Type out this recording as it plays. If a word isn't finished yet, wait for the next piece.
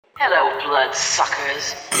Hello,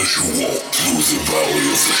 bloodsuckers. As you walk through the valley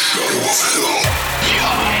of the shadow of hell,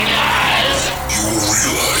 Join us! you will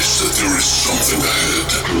realize that there is something ahead.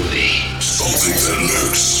 Groovy. Something that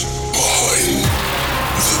lurks behind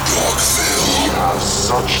the dark veil. We have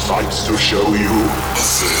such sights to show you. A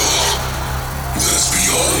veil that is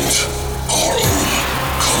beyond our own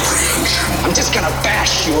comprehension. I'm just gonna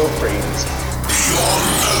bash your brains. Beyond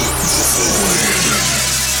the void.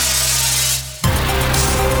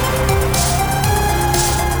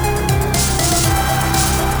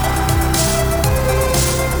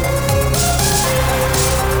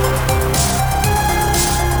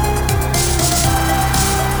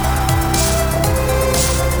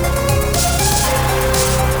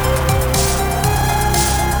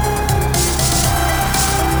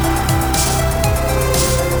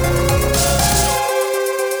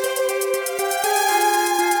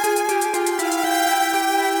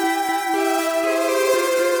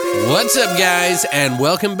 What's up, guys, and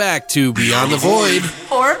welcome back to Beyond the Void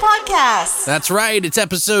Horror Podcast. That's right, it's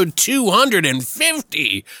episode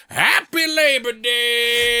 250. Happy Labor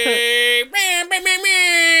Day!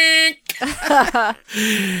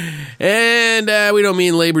 And we don't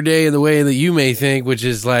mean Labor Day in the way that you may think, which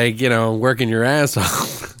is like, you know, working your ass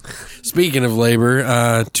off. Speaking of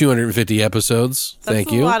labor, 250 episodes.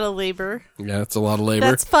 Thank you. That's a lot of labor. Yeah, that's a lot of labor.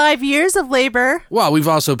 That's 5 years of labor. Well, we've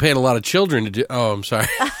also paid a lot of children to do... Oh, I'm sorry.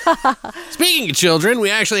 Speaking of children, we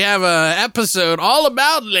actually have an episode all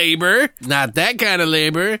about labor. Not that kind of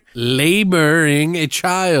labor. Laboring a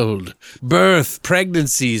child. Birth,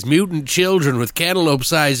 pregnancies, mutant children with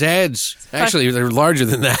cantaloupe-sized heads. Actually, they're larger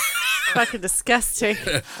than that. Fucking disgusting.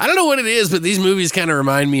 I don't know what it is, but these movies kind of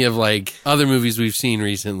remind me of, like, other movies we've seen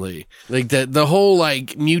recently. Like, the whole,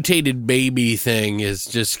 like, mutated baby thing is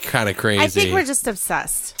just kind of crazy. I think we're just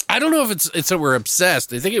obsessed. I don't know if it's that we're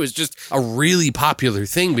obsessed. I think it was just a really popular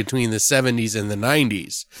thing between the 70s and the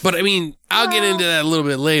 90s. But, I mean, I'll get into that a little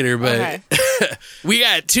bit later, but Okay. We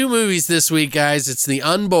got two movies this week, guys. It's The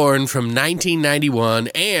Unborn from 1991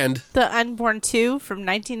 and... The Unborn 2 from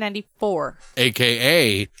 1994.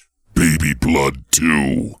 AKA... Baby Blood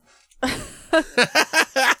 2. Why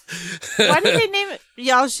did they name it?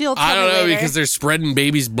 Y'all, she'll tell I don't me know, later. because they're spreading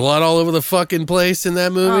baby's blood all over the fucking place in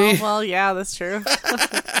that movie. Oh, well, yeah, that's true.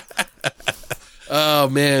 Oh,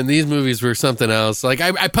 man, these movies were something else. Like,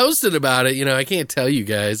 I posted about it, you know, I can't tell you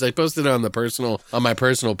guys. I posted it on my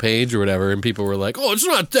personal page or whatever, and people were like, oh, it's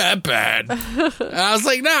not that bad. And I was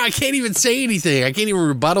like, no, I can't even say anything. I can't even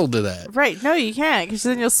rebuttal to that. Right. No, you can't, because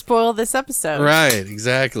then you'll spoil this episode. Right,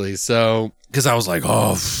 exactly. So, because I was like,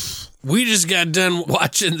 oh, we just got done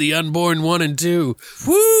watching The Unborn 1 and 2.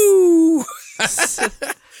 Woo!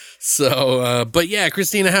 So, but yeah,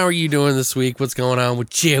 Christina, how are you doing this week? What's going on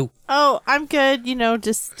with you? Oh, I'm good. You know,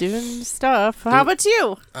 just doing stuff. How about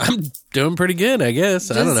you? I'm doing pretty good, I guess.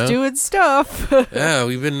 I don't know. Just doing stuff. Yeah,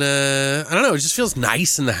 we've been, I don't know, it just feels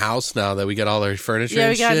nice in the house now that we got all our furniture Yeah,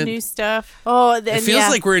 and we got shit. new stuff. Oh, and It feels yeah.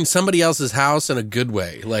 like we're in somebody else's house in a good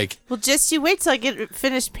way. Like, Well, just you wait till I get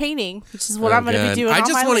finished painting, which is what oh, I'm going to God. be doing. I on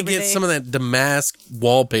just my want to Labor get Day. some of that Damask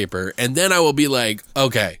wallpaper, and then I will be like,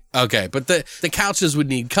 okay. But the couches would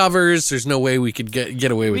need covers. There's no way we could get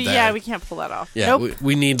away with that. Yeah, we can't pull that off. Yeah, Nope.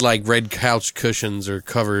 we need like red couch cushions or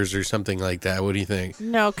covers or something like that. What do you think?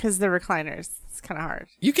 No, because the recliners. It's kind of hard.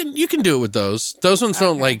 You can do it with those. Those ones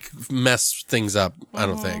don't like mess things up. I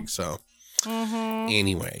don't think so.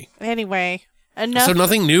 Anyway, Enough. so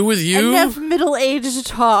nothing new with you. Enough middle-aged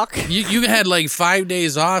talk. You had like 5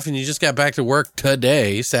 days off and you just got back to work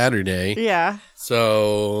today, Saturday. Yeah.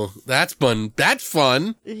 So that's fun. That's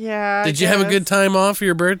fun. Yeah. Did you have a good time off for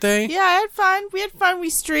your birthday? Yeah, I had fun. We had fun. We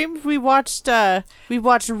streamed. We watched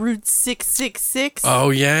Route 666. Oh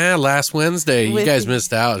yeah, last Wednesday. You With- guys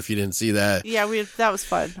missed out if you didn't see that. Yeah, that was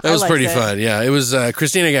fun. That was pretty fun. Yeah, it was.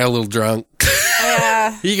 Christina got a little drunk.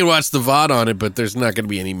 Yeah. You can watch the VOD on it, but there's not going to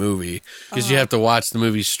be any movie because you have to watch the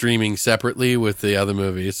movie streaming separately with the other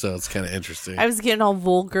movie. So it's kind of interesting. I was getting all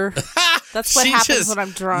vulgar. That's what She happens just- when I'm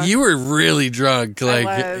drunk. You were really drunk. Like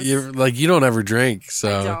was. you're like you don't ever drink.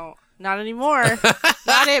 So Don't. Not anymore.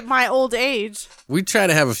 Not at my old age. we tried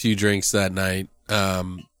to have a few drinks that night. I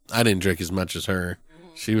didn't drink as much as her.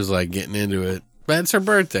 She was like getting into it. But it's her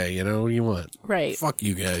birthday, you know, what do you want? Right. Fuck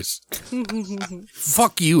you guys.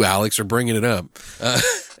 Fuck you, Alex, for bringing it up.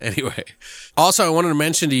 Anyway. Also, I wanted to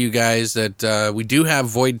mention to you guys that we do have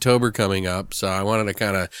Voidtober coming up, so I wanted to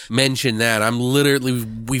kind of mention that.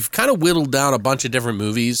 We've kind of whittled down a bunch of different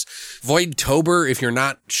movies. Voidtober, if you're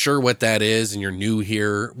not sure what that is and you're new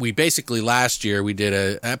here, we basically last year we did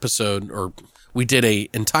an episode, or we did a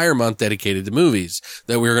entire month dedicated to movies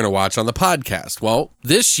that we were going to watch on the podcast. Well,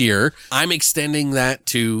 this year, I'm extending that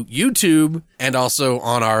to YouTube and also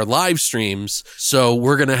on our live streams. So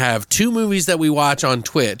we're going to have 2 movies that we watch on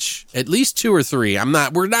Twitch, at least 2 or 3.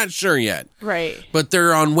 We're not sure yet. Right. But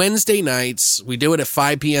they're on Wednesday nights. We do it at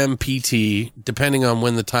 5 p.m. PT, depending on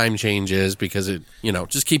when the time change is, because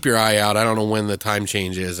just keep your eye out. I don't know when the time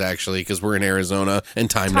change is actually, because we're in Arizona and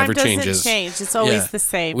time never changes. Doesn't change. It's always the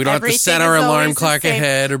same. We don't have to set our alarm clock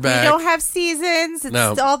ahead or back. We don't have seasons.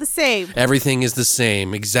 It's all the same. Everything is the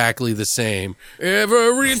same. Exactly the same.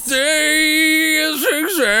 Everything is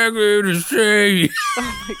exactly the same.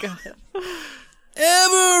 Oh my God.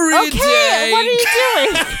 Every day. What are you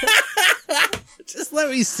doing? Just let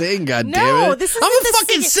me sing, goddammit. No, this isn't I'm a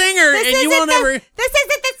fucking singer, and you won't ever. This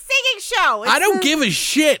isn't the singing show. I don't give a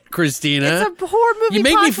shit, Christina. It's a horror movie. You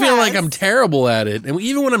make me feel podcast. like I'm terrible at it, and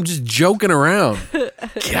even when I'm just joking around.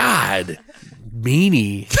 God,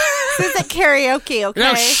 meanie. This isn't karaoke, okay?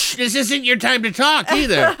 No, shh, this isn't your time to talk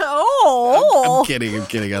either. Oh, I'm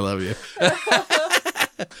kidding. I love you.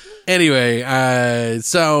 Anyway,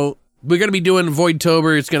 so we're going to be doing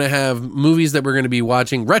Voidtober. It's going to have movies that we're going to be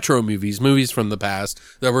watching, retro movies from the past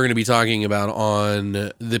that we're going to be talking about on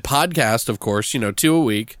the podcast, of course, 2 a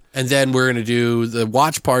week. And then we're going to do the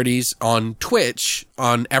watch parties on Twitch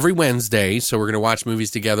on every Wednesday. So we're going to watch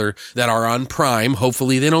movies together that are on Prime.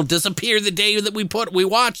 Hopefully they don't disappear the day that we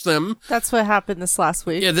watch them. That's what happened this last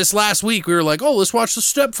week. Yeah, this last week we were like, oh, let's watch The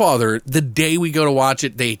Stepfather. The day we go to watch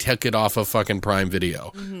it, they took it off of fucking Prime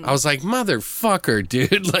Video. Mm-hmm. I was like, motherfucker,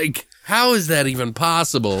 dude. Like, how is that even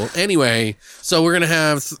possible? Anyway, so we're going to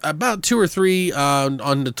have about 2 or 3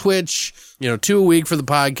 on the Twitch. 2 a week for the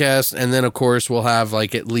podcast. And then, of course, we'll have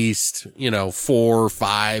like at least, 4 or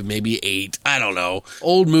 5, maybe 8. I don't know.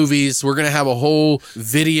 Old movies. We're going to have a whole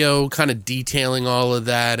video kind of detailing all of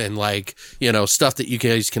that and like, stuff that you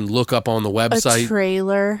guys can look up on the website. A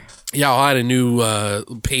trailer. Yeah, I'll add a new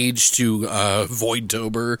page to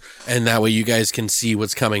Voidtober, and that way you guys can see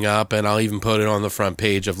what's coming up, and I'll even put it on the front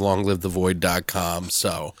page of longlivethevoid.com.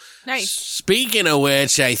 So, nice. Speaking of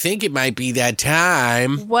which, I think it might be that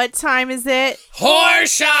time. What time is it? Horror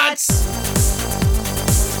Shots!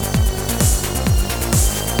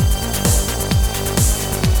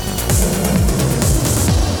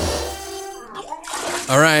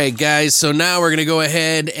 All right, guys, so now we're going to go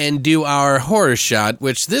ahead and do our horror shot,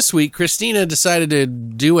 which this week, Christina decided to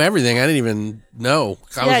do everything. I didn't even know.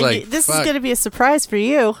 I was like, this fuck. is going to be a surprise for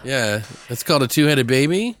you. Yeah, it's called a two-headed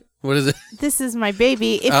baby. What is it? This is my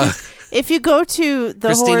baby. If you go to the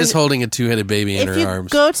Christina's holding a two-headed baby in her arms.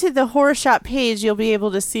 If you go to the horror shot page, you'll be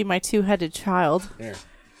able to see my two-headed child. There.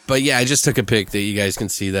 But yeah, I just took a pic that you guys can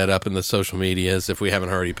see that up in the social medias if we haven't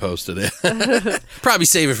already posted it. Probably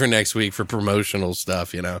save it for next week for promotional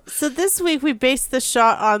stuff, So this week we based the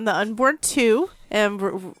shot on The Unborn 2, and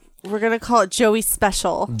we're going to call it Joey's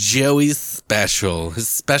Special. Joey's Special. His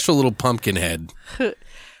special little pumpkin head.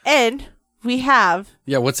 And we have...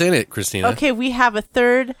 Yeah, what's in it, Christina? Okay, we have a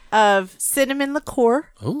third of cinnamon liqueur.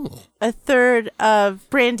 Ooh. A third of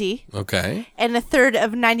brandy. Okay. And a third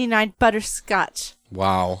of 99 butterscotch.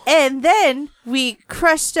 Wow. And then we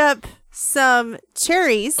crushed up some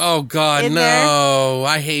cherries. Oh, God, no. There.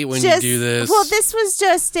 I hate when you do this. Well, this was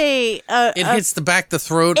just it hits the back of the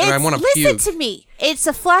throat and I want to puke. Listen to me. It's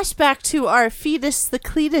a flashback to our Fetus the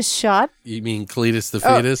Cletus shot. You mean Cletus the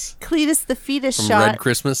Fetus? Cletus the Fetus From shot. Red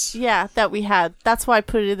Christmas? Yeah, that we had. That's why I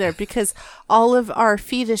put it in there, because all of our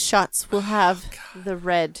fetus shots will have the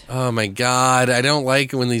red. Oh, my God. I don't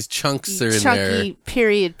like when these chunks are in there. Chunky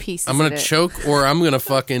period pieces. I'm going to choke or I'm going to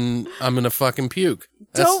fucking puke.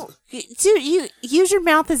 Dude, you use your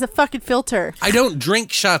mouth as a fucking filter. I don't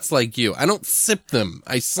drink shots like you. I don't sip them.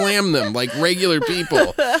 I slam them like regular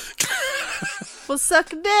people. Well,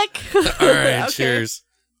 suck a dick. All right, Okay. cheers.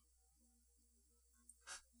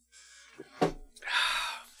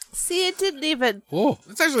 See, it didn't even. Oh,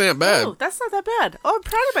 that's actually not bad. Oh, that's not that bad. Oh, I'm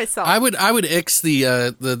proud of myself. I would ix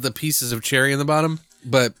the pieces of cherry in the bottom,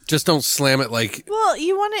 but just don't slam it like. Well,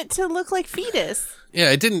 you want it to look like fetus.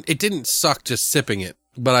 Yeah, it didn't suck just sipping it.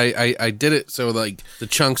 But I did it so like the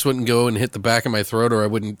chunks wouldn't go and hit the back of my throat, or I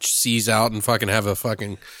wouldn't seize out and fucking have a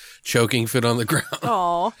fucking choking fit on the ground.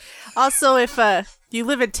 Oh, also, if you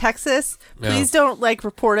live in Texas, please don't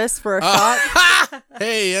report us for a shot.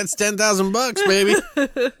 Hey, that's $10,000, baby.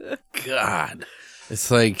 God,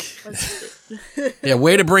 it's like, yeah,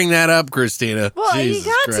 way to bring that up, Christina. Well, Jesus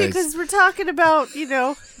you got Christ. to, because we're talking about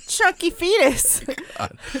chunky fetus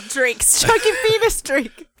drinks, chunky fetus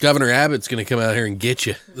drink. Governor Abbott's going to come out here and get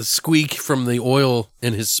you. The squeak from the oil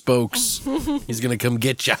in his spokes. He's going to come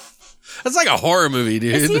get you. That's like a horror movie,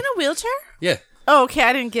 dude. Is he in a wheelchair? Yeah. Oh, okay.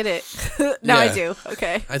 I didn't get it. Now I Yeah. do.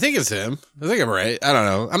 Okay. I think it's him. I think I'm right. I don't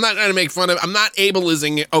know. I'm not trying to make fun of. I'm not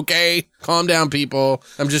ableism it. Okay, calm down, people.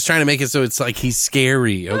 I'm just trying to make it so it's like he's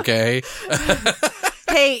scary. Okay.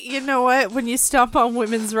 Hey, you know what? When you stomp on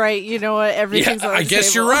women's right, you know what? Everything's on the I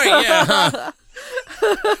guess table. you're right. Yeah. Huh?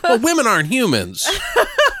 Well, women aren't humans.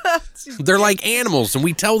 They're like animals, and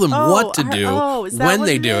we tell them what to do is that when what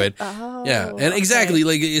they it do is? it. Oh, Yeah, and exactly,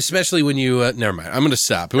 like especially when you. Never mind. I'm going to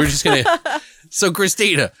stop. We're just going to. So,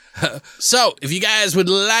 Christina, so if you guys would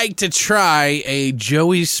like to try a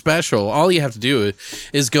Joey special, all you have to do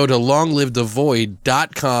is go to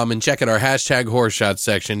longlivethevoid.com and check out our hashtag horror shots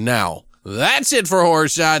section now. That's it for horror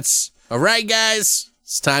shots. All right, guys,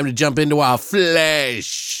 it's time to jump into our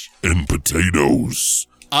flesh And potatoes.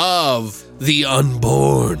 of The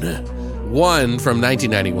Unborn. One from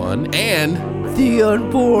 1991 and The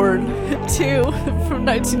Unborn 2 from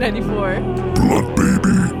 1994. Blood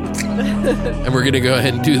baby. and we're going to go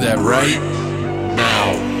ahead and do that right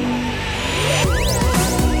now.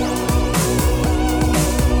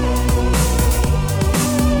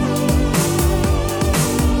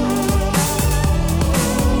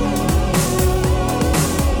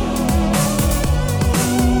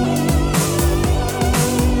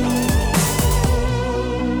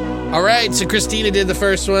 All right, so Christina did the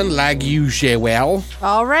first one, like usual.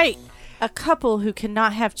 All right. A couple who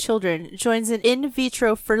cannot have children joins an in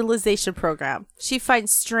vitro fertilization program. She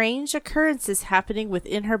finds strange occurrences happening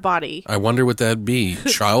within her body. I wonder what that'd be.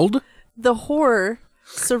 Child? The horror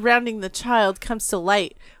surrounding the child comes to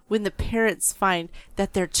light when the parents find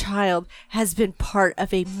that their child has been part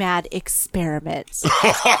of a mad experiment.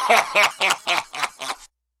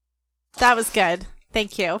 That was good.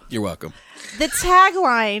 Thank you. You're welcome. The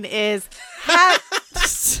tagline is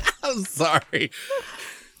I'm sorry.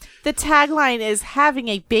 the tagline is having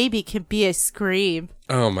a baby can be a scream.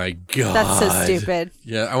 Oh my God. That's so stupid.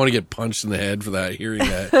 Yeah, I want to get punched in the head for that, hearing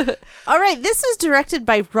that. All right, this was directed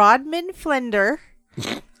by Rodman Flender.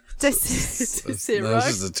 Is it No, wrong? this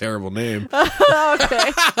is a terrible name.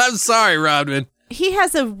 Okay. I'm sorry, Rodman. He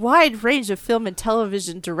has a wide range of film and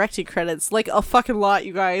television directing credits, like a fucking lot,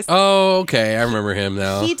 you guys. Oh, okay. I remember him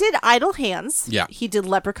now. He did Idle Hands. Yeah. He did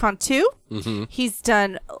Leprechaun 2. Mm-hmm. He's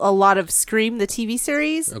done a lot of Scream, the TV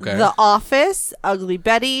series. Okay. The Office, Ugly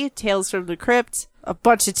Betty, Tales from the Crypt, a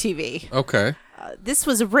bunch of TV. Okay. This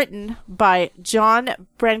was written by John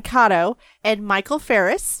Brancato and Michael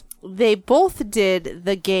Ferris. They both did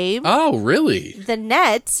The Game, Oh, really? The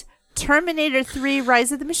Net, Terminator 3,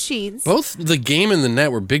 Rise of the Machines. Both The Game and The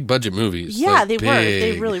Net were big budget movies. Yeah, Like, they were.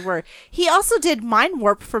 They big. really were. He also did Mind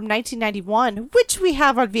Warp from 1991, which we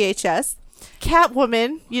have on VHS.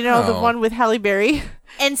 Catwoman, you know, the Oh. one with Halle Berry.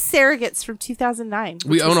 And Surrogates from 2009.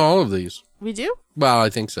 We own all of these. We do? Well, I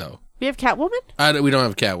think so. We have Catwoman? We don't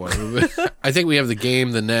have Catwoman. I think we have The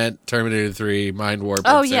Game, The Net, Terminator 3, Mind Warp.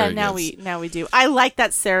 Oh and yeah, Surrogates. now we do. I like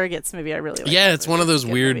that Surrogates movie. I really like. Yeah, that it's one of those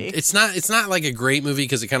Good weird. movie. It's not like a great movie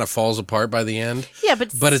because it kind of falls apart by the end. Yeah,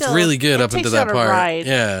 but But it's still, really good it up takes until you that on a part. ride.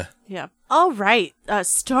 Yeah. Yeah. All right.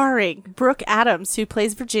 Starring Brooke Adams, who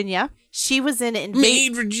plays Virginia. She was in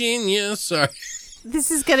Made Virginia. Sorry.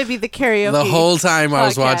 This is going to be the karaoke. The whole time I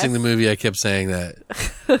was podcast. watching the movie, I kept saying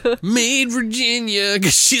that. Made Virginia,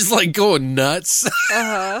 because she's like going nuts.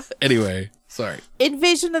 Anyway, sorry.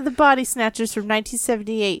 Invasion of the Body Snatchers from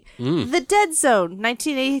 1978. Mm. The Dead Zone,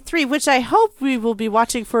 1983, which I hope we will be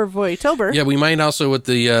watching for Voytober. Yeah, we might also with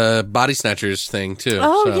the Body Snatchers thing too.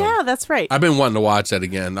 Oh, so. yeah, that's right. I've been wanting to watch that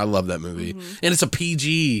again. I love that movie. And it's a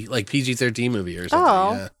PG, like PG-13 movie or something.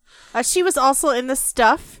 Oh. Yeah. She was also in The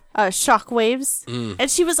Stuff, Shockwaves, and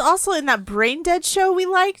she was also in that Brain Dead show we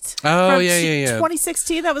liked. Oh, from yeah.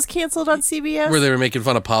 2016 that was canceled on CBS. Where they were making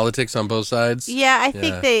fun of politics on both sides. Yeah, I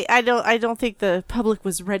think I don't think the public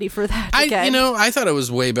was ready for that. Again. I thought it was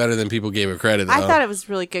way better than people gave it credit. Though. I thought it was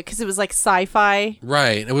really good because it was like sci-fi,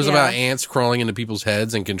 Right. It was Yeah. about ants crawling into people's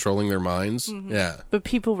heads and controlling their minds. Yeah. but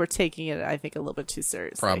people were taking it, I think, a little bit too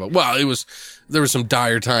seriously. Probably. Well, there were some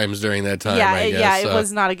dire times during that time. Yeah, I guess. it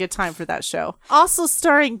was not a good time for that show. Also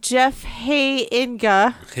starring Jeff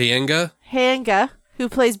Hayenga, who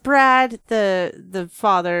plays Brad, the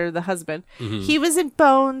father, the husband. He was in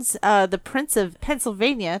Bones, The Prince of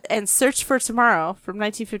Pennsylvania, and Search for Tomorrow from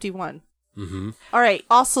 1951. All right,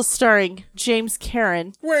 also starring James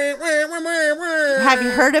Karen. Have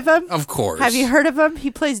you heard of him? Of course. Have you heard of him? He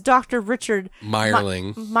plays Dr. Richard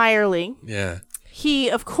Meyerling? Meyerling. Yeah. He,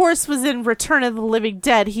 of course, was in Return of the Living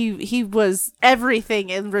Dead. He was everything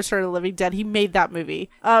in Return of the Living Dead. He made that movie.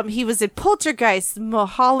 He was in Poltergeist,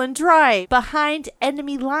 Mulholland Drive, Behind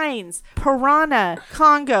Enemy Lines, Piranha,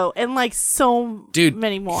 Congo, and like so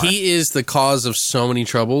many more. He is the cause of so many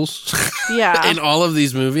troubles. Yeah. In all of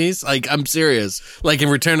these movies. Like, I'm serious. Like, in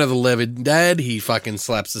Return of the Living Dead, he fucking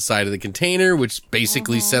slaps the side of the container, which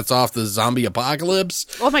basically sets off the zombie apocalypse.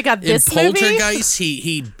 Oh my God, this in movie? Poltergeist,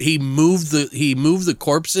 he moved the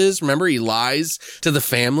corpses. Remember, he lies to the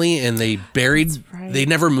family, and they buried. Right. They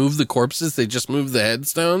never moved the corpses. They just moved the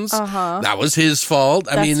headstones. That was his fault.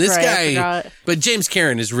 I mean, this guy. But James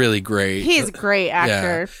Caan is really great. He is a great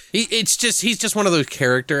actor. Yeah. He's just one of those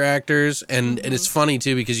character actors, and it's funny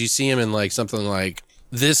too because you see him in like something like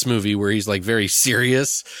this movie where he's like very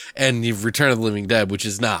serious, and you've Return of the Living Dead, which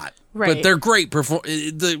is not. Right. But they're great.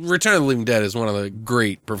 The Return of the Living Dead is one of the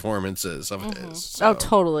great performances of his. So. Oh,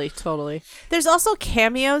 totally. There's also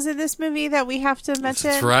cameos in this movie that we have to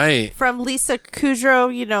mention. That's right. From Lisa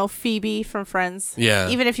Kudrow, Phoebe from Friends. Yeah.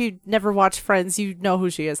 Even if you never watched Friends, you know who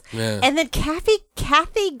she is. Yeah. And then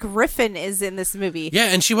Kathy Griffin is in this movie.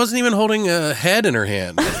 Yeah, and she wasn't even holding a head in her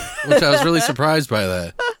hand, which I was really surprised by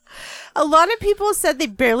that. A lot of people said they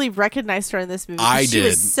barely recognized her in this movie. I she did.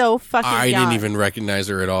 was so fucking young. I didn't even recognize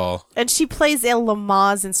her at all. And she plays a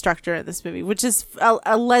Lamaze instructor in this movie, which is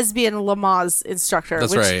a lesbian Lamaze instructor.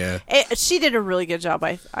 That's right, yeah. She did a really good job,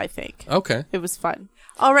 I think. Okay. It was fun.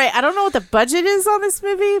 All right, I don't know what the budget is on this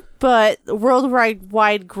movie, but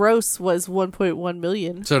worldwide gross was $1.1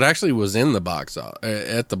 million. So it actually was in the box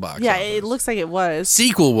at the box. Yeah, office. it looks like it was.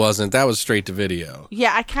 Sequel wasn't. That was straight to video.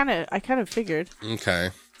 Yeah, I kind of figured. Okay.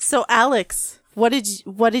 So Alex, what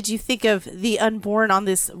did you think of The Unborn on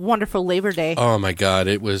this wonderful Labor Day? Oh my God,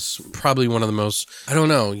 it was probably one of the most, I don't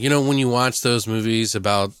know, when you watch those movies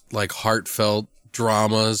about like heartfelt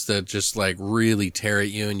dramas that just like really tear at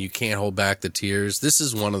you and you can't hold back the tears, this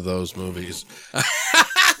is one of those movies.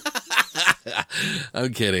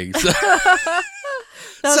 I'm kidding.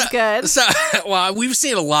 That was good. So, well, we've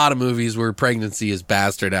seen a lot of movies where pregnancy is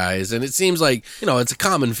bastardized, and it seems like, it's a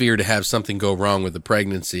common fear to have something go wrong with the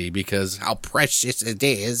pregnancy because how precious it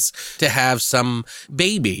is to have some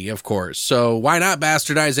baby, of course. So why not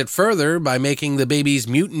bastardize it further by making the babies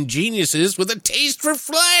mutant geniuses with a taste for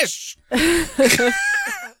flesh?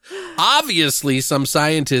 Obviously, some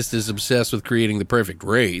scientist is obsessed with creating the perfect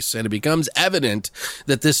race, and it becomes evident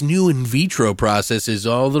that this new in vitro process is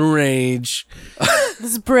all the rage.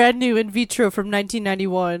 This is brand new in vitro from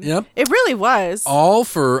 1991. Yep. It really was. All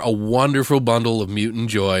for a wonderful bundle of mutant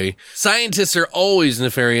joy. Scientists are always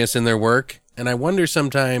nefarious in their work. And I wonder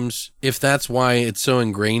sometimes if that's why it's so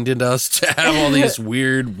ingrained in us to have all these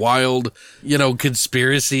weird, wild,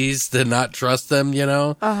 conspiracies to not trust them,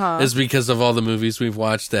 is because of all the movies we've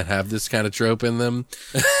watched that have this kind of trope in them.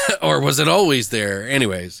 Or was it always there?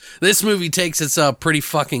 Anyways, this movie takes itself pretty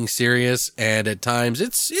fucking serious, and at times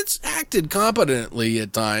it's acted competently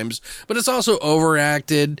at times, but it's also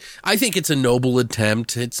overacted. I think it's a noble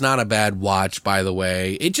attempt. It's not a bad watch, by the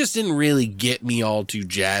way. It just didn't really get me all too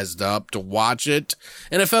jazzed up to watch it,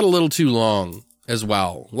 and it felt a little too long as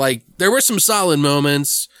well. Like, there were some solid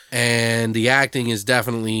moments, and the acting is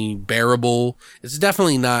definitely bearable. It's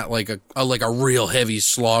definitely not like a real heavy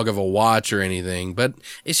slog of a watch or anything, but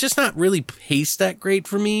it's just not really paced that great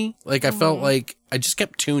for me. Like, I felt like I just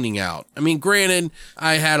kept tuning out. I mean, granted,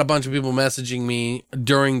 I had a bunch of people messaging me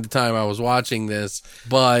during the time I was watching this,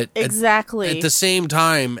 but exactly at the same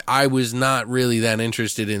time, I was not really that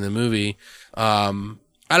interested in the movie.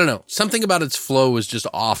 I don't know. Something about its flow was just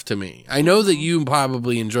off to me. I know that you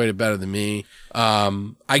probably enjoyed it better than me.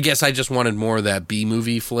 I guess I just wanted more of that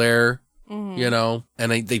B-movie flair, and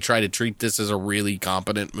they try to treat this as a really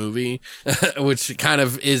competent movie, which kind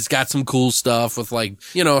of is got some cool stuff with like,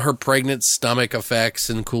 her pregnant stomach effects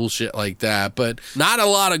and cool shit like that, but not a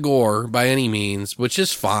lot of gore by any means, which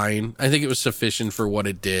is fine. I think it was sufficient for what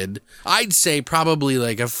it did. I'd say probably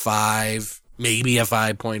like a 5. Maybe a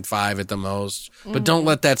 5.5 at the most, but don't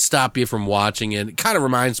let that stop you from watching it. It kind of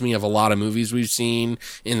reminds me of a lot of movies we've seen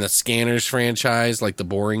in the Scanners franchise, like the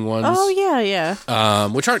boring ones. Oh, yeah.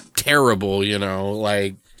 Which aren't terrible,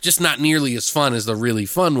 like just not nearly as fun as the really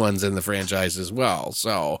fun ones in the franchise as well.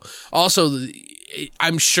 So also,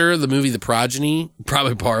 I'm sure the movie The Progeny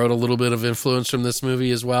probably borrowed a little bit of influence from this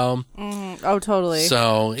movie as well. Oh, totally.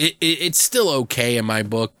 So it's still okay in my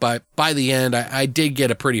book, but by the end, I did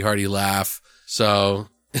get a pretty hearty laugh. So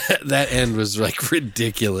That end was like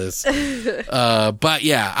ridiculous. But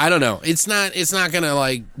yeah, I don't know. It's not gonna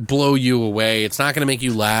like blow you away. It's not gonna make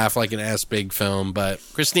you laugh like an big film. But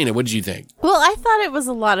Christina, what did you think? Well, I thought it was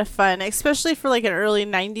a lot of fun, especially for like an early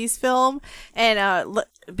 90s film and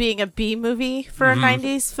being a B movie for a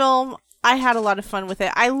 90s film. I had a lot of fun with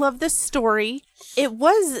it. I love the story. It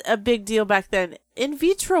was a big deal back then. In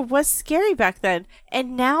vitro was scary back then.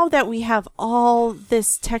 And now that we have all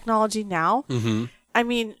this technology now, I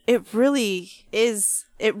mean, it really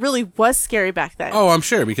was scary back then. Oh, I'm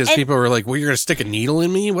sure, because people were like, well, you're going to stick a needle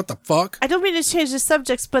in me? What the fuck? I don't mean to change the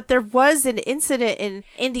subjects, but there was an incident in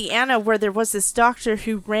Indiana where there was this doctor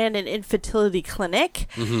who ran an infertility clinic.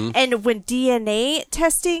 And when DNA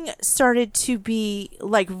testing started to be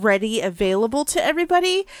like ready, available to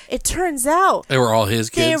everybody, it turns out They were all his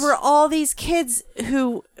kids? there were all these kids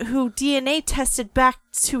who DNA tested back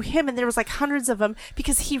to him, and there was like hundreds of them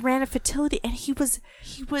because he ran a fertility, and he was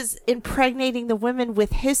impregnating the women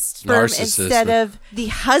with his sperm Narcissist. instead of the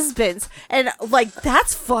husband's, and like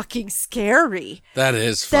that's fucking scary. That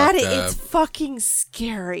is fucked up. It's fucking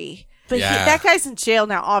scary. But Yeah. that guy's in jail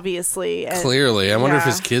now, obviously. And Clearly. I wonder if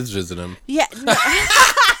yeah. his kids visit him. Yeah.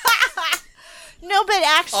 No, but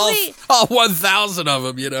actually, All 1,000 of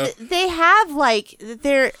them, you know? they have like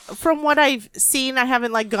they're from what I've seen. I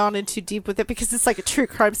haven't like gone in too deep with it because it's like a true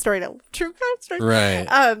crime story.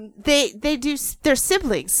 Right. They do. They're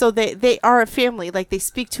siblings, so they are a family. Like they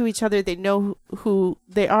speak to each other. They know who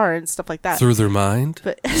they are and stuff like that. Through their mind?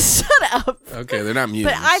 But shut up. Okay, they're not But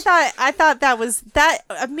mutants. I thought that was that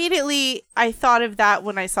immediately. I thought of that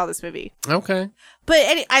when I saw this movie. Okay. But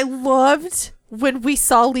I loved when we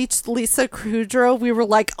saw Lisa Kudrow. We were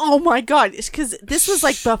like, "Oh my god!" Because this was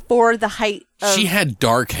like before the height of. She had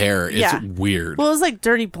dark hair. It's Yeah. weird. Well, it was like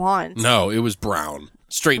dirty blonde. No, it was brown.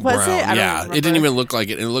 Straight Was brown. it? I don't Yeah. remember. It didn't even look like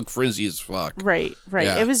it. It looked frizzy as fuck. Right.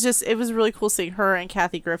 Yeah. It was really cool seeing her and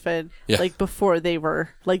Kathy Griffin Yeah. like before they were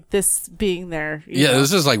like this being their Yeah,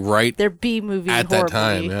 this is like right. their B movie At horror that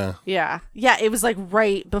time, movie. Yeah. It was like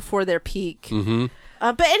right before their peak. Mm-hmm.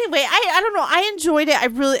 But anyway, I don't know. I enjoyed it. I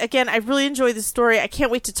really enjoyed the story. I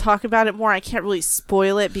can't wait to talk about it more. I can't really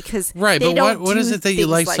spoil it because Right, they but don't what is do it that you things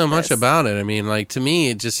like so much this. about it? I mean, like, to me,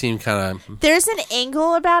 it just seemed kind of... There's an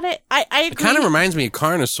angle about it. I agree. It kind of reminds me of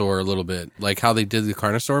Carnosaur a little bit, like how they did the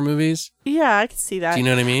Carnosaur movies. Yeah, I can see that. Do you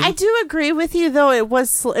know what I mean? I do agree with you, though. It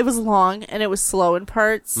was long and it was slow in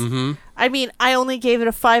parts. Mm-hmm. I mean, I only gave it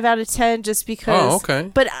a 5 out of 10 just because. Oh,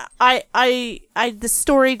 okay. But the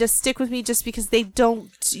story does stick with me just because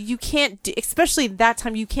you can't, especially that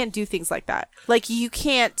time, you can't do things like that. Like, you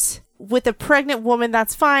can't. With a pregnant woman,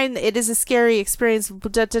 that's fine. It is a scary experience.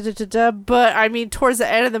 But I mean, towards the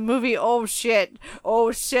end of the movie, oh shit.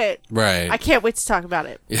 Right. I can't wait to talk about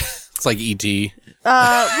it. It's like E.T.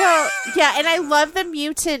 Well, yeah, and I love the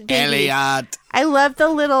mutant baby. Elliot. I love the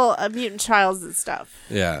little mutant childs and stuff.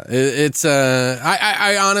 Yeah, it's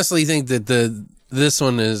I honestly think that this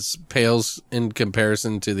one pales in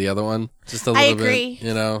comparison to the other one just a little agree. bit.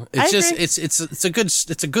 You know, I it's just agree. it's a good base.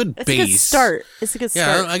 It's a good start. It's a good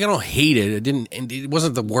Yeah, start. I don't hate it. It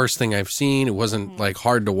wasn't the worst thing I've seen. It wasn't like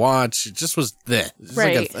hard to watch. It just was there.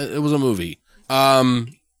 It was a movie.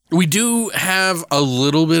 We do have a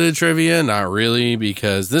little bit of trivia, not really,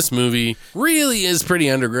 because this movie really is pretty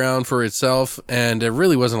underground for itself, and there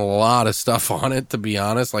really wasn't a lot of stuff on it, to be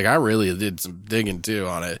honest. Like, I really did some digging, too,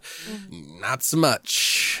 on it. Not so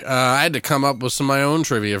much. I had to come up with some of my own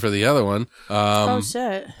trivia for the other one. Oh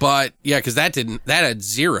shit! But, yeah, because that had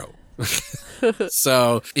 0.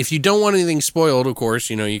 So if you don't want anything spoiled, of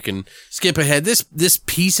course, you can skip ahead. This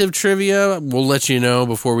piece of trivia, we'll let you know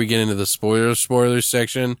before we get into the spoilers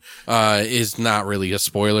section, is not really a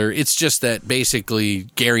spoiler. It's just that basically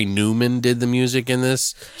Gary Newman did the music in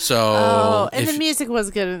this. So and the music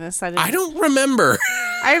was good in this. I don't remember.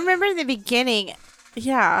 I remember in the beginning.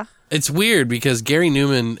 Yeah. It's weird because Gary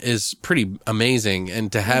Newman is pretty amazing,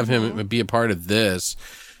 and to have him be a part of this,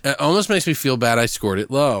 it almost makes me feel bad I scored it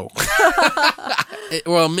low.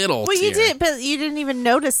 Middle Well, tier. you did, but you didn't even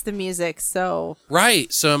notice the music, so.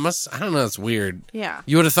 Right, so it must, I don't know, it's weird. Yeah.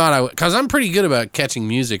 You would have thought I would, because I'm pretty good about catching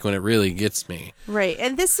music when it really gets me. Right,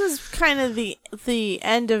 and this was kind of the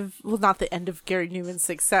end of, well, not the end of Gary Newman's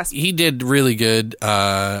success. He did really good,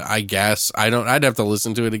 I guess. I'd have to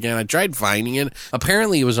listen to it again. I tried finding it.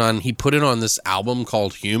 Apparently he put it on this album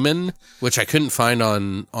called Human, which I couldn't find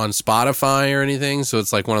on Spotify or anything, so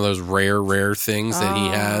it's like one of those rare things that he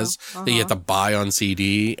has that you have to buy on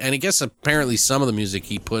CD. And I guess apparently some of the music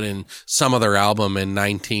he put in some other album in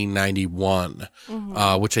 1991,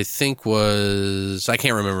 which I think was, I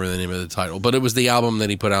can't remember the name of the title, but it was the album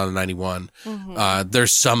that he put out in 91.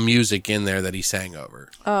 There's some music in there that he sang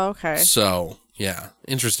over. Oh, okay. So, yeah.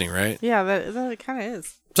 Interesting, right? Yeah, that kind of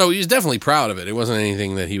is. So he's definitely proud of it. It wasn't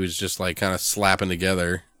anything that he was just like kind of slapping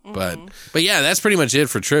together. But yeah, that's pretty much it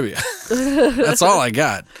for trivia. That's all I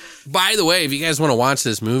got. By the way, if you guys want to watch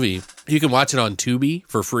this movie, you can watch it on Tubi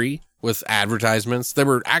for free with advertisements. They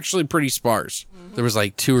were actually pretty sparse. There was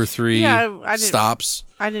like 2 or 3 stops.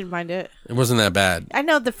 I didn't mind it. It wasn't that bad. I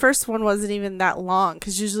know the first one wasn't even that long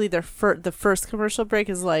because usually the first commercial break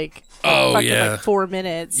is like like 4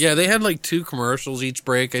 minutes. Yeah, they had like 2 commercials each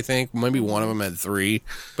break, I think. Maybe one of them had 3.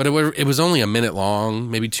 But it was only a minute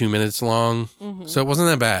long, maybe 2 minutes long. So it wasn't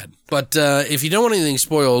that bad. But if you don't want anything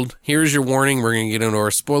spoiled, here's your warning. We're going to get into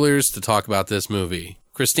our spoilers to talk about this movie.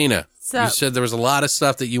 Christina, you said there was a lot of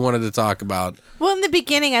stuff that you wanted to talk about. Well, in the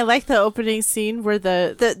beginning, I like the opening scene where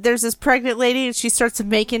there's this pregnant lady and she starts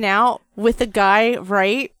making out with a guy,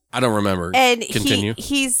 right? I don't remember. And continue.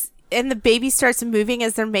 And the baby starts moving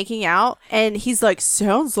as they're making out, and he's like,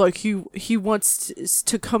 sounds like he wants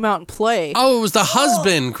to come out and play. Oh, it was the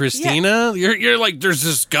husband, Christina. Yeah. You're like, there's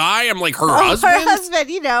this guy. I'm like, her husband? Her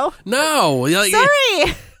husband, No.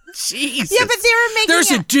 Sorry. Jesus. Yeah, but they were making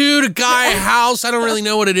There's a dude, a guy, a house. I don't really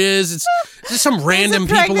know what it is. It's just some random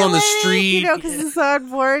people on the street. Because it's on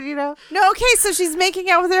board, No, okay, so she's making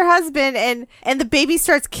out with her husband, and the baby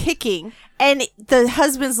starts kicking. And the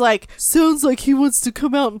husband's like, sounds like he wants to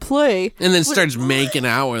come out and play. And then starts making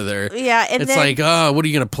out with her. Yeah. And it's like, what are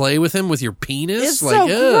you going to play with him with your penis? It's so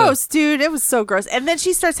gross, dude. It was so gross. And then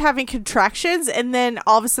she starts having contractions. And then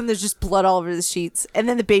all of a sudden there's just blood all over the sheets. And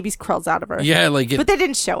then the baby crawls out of her. Yeah. But they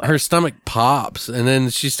didn't show it. Her stomach pops. And then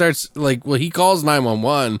she starts he calls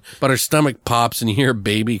 911. But her stomach pops and you hear a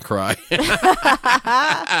baby cry.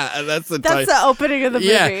 That's the opening of the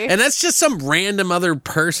movie. Yeah. And that's just some random other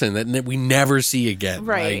person that we never see again.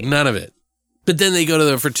 Right. Like, none of it. But then they go to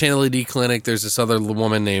the fertility clinic. There's this other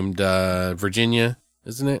woman named Virginia,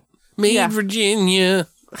 isn't it? Virginia.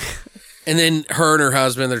 And then her and her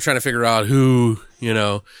husband, they're trying to figure out who,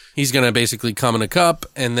 he's going to basically come in a cup,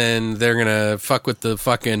 and then they're going to fuck with the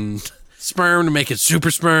fucking sperm to make it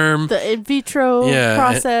super sperm. The in vitro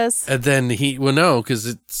process. And then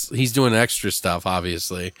because he's doing extra stuff,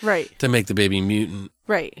 obviously. Right. To make the baby mutant.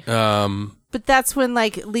 Right. But that's when,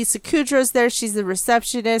 Lisa Kudrow's there. She's the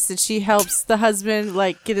receptionist, and she helps the husband,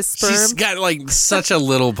 get a sperm. She's got, such a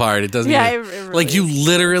little part. It doesn't it really you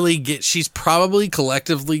literally she's probably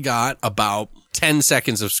collectively got about 10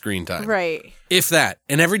 seconds of screen time. Right. If that.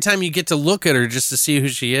 And every time you get to look at her just to see who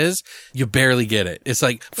she is, you barely get it. It's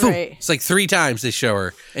like, right. It's like 3 times they show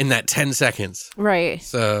her in that 10 seconds. Right.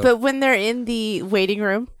 So, but when they're in the waiting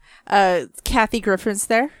room, Kathy Griffin's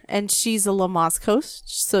there, and she's a Lamaze coach,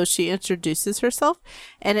 so she introduces herself,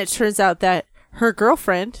 and it turns out that her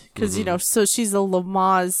girlfriend, because so she's a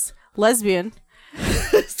Lamaze lesbian.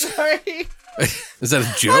 Sorry. Is that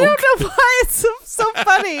a joke? I don't know why it's so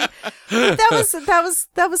funny. But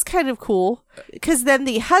that was kind of cool, because then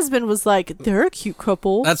the husband was like, they're a cute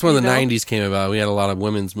couple. That's when the 90s came about. We had a lot of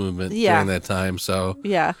women's movement during that time. So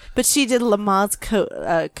yeah, but she did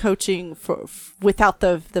Lamaze coaching without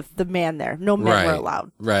the man there. No men were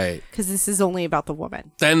allowed. Right. Because this is only about the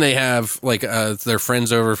woman. Then they have their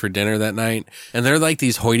friends over for dinner that night, and they're like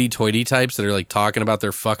these hoity-toity types that are talking about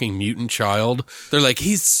their fucking mutant child. They're like,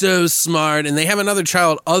 he's so smart, and they have another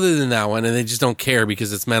child other than that one, and they just don't care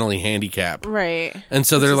because it's mentally handicapped. Right. And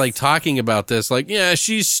so they're talking about this, yeah,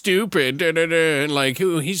 she's stupid, and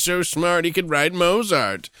he's so smart he could write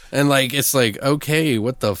Mozart, and it's okay,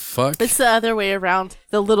 what the fuck? It's the other way around.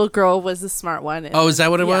 The little girl was the smart one. Oh, is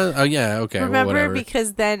that what it was? Oh, yeah, okay. Remember,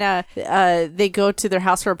 because then they go to their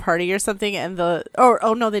house for a party or something, and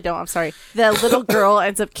no, they don't. I'm sorry. The little girl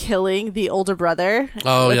ends up killing the older brother.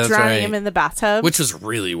 Oh, yeah, that's drowning right. him in the bathtub, which was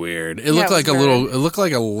really weird. It looked like it looked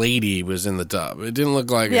like a lady was in the tub. It didn't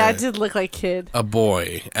look like it did look like a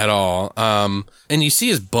boy at all. And you see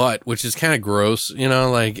his butt, which is kind of gross,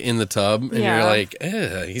 in the tub, and you're like,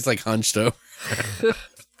 he's hunched over.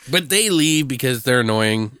 But they leave because they're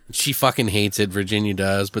annoying. She fucking hates it. Virginia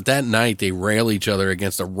does. But that night, they rail each other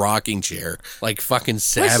against a rocking chair like fucking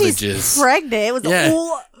savages. She's pregnant. It was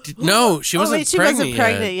no, she wasn't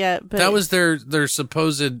pregnant yet. But that was their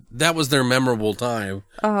supposed. That was their memorable time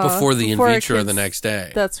before the in vitro the next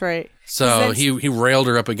day. That's right. So he railed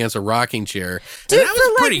her up against a rocking chair. Dude, and that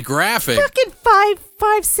was pretty graphic. Fucking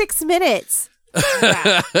 5-6 minutes.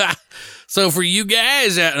 So for you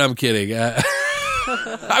guys, I'm kidding.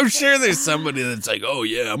 I'm sure there's somebody that's like, oh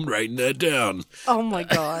yeah, I'm writing that down. Oh my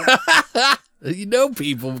God. You know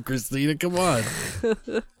people, Christina, come on.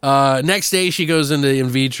 Next day, she goes into in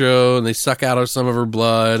vitro, and they suck out some of her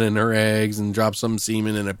blood and her eggs and drop some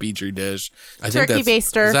semen in a petri dish. Turkey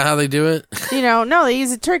baster. Is that how they do it? No, they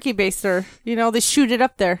use a turkey baster. They shoot it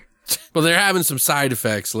up there. Well, they're having some side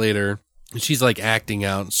effects later. She's like acting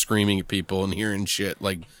out and screaming at people and hearing shit,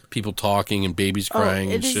 like people talking and babies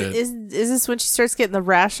crying and shit. Is this when she starts getting the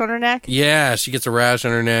rash on her neck? Yeah, she gets a rash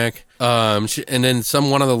on her neck. And then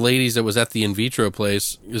one of the ladies that was at the in vitro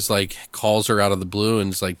place is like calls her out of the blue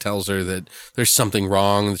and is like tells her that there's something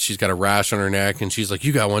wrong, that she's got a rash on her neck, and she's like,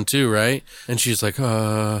 "You got one too, right?" And she's like,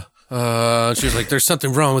 she's like, "There's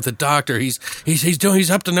something wrong with the doctor. He's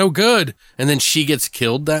up to no good." And then she gets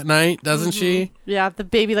killed that night, doesn't she? Yeah, the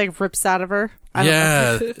baby like rips out of her. I don't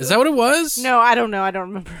know. Is that what it was? No, I don't know. I don't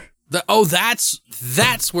remember.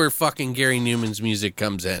 That's where fucking Gary Newman's music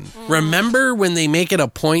comes in. Remember when they make it a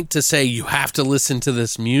point to say you have to listen to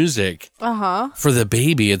this music for the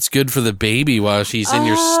baby? It's good for the baby while she's in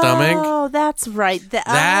your stomach. Oh, that's right.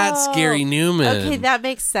 That's Gary Newman. Okay, that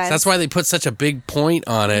makes sense. That's why they put such a big point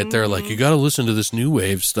on it. They're like, you got to listen to this new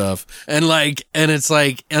wave stuff, and it's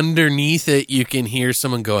like underneath it, you can hear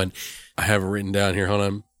someone going, "I have it written down here. Hold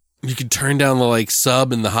on." You can turn down the like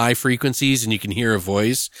sub and the high frequencies and you can hear a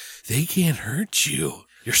voice. They can't hurt you.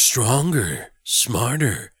 You're stronger,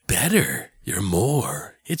 smarter, better. You're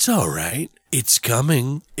more. It's all right. It's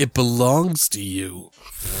coming. It belongs to you.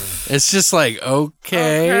 It's just like,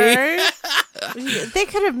 okay. They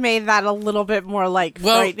could have made that a little bit more like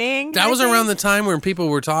frightening. That was around the time when people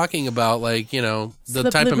were talking about like, the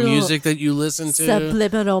type of music that you listen to.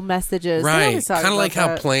 Subliminal messages. Right. Kind of like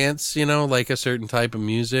how plants, like a certain type of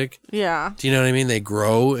music. Yeah. Do you know what I mean? They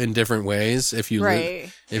grow in different ways if you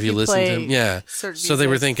if you listen to them. Yeah. So they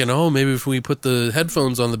were thinking, oh, maybe if we put the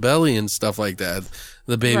headphones on the belly and stuff like that,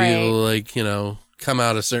 the baby will come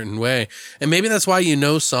out a certain way. And maybe that's why you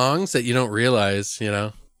know songs that you don't realize,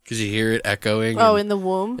 because you hear it echoing. Oh, in the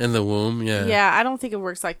womb? In the womb, yeah. Yeah, I don't think it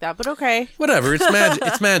works like that, but okay. Whatever, it's magic.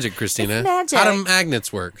 It's magic, Christina. It's magic. How do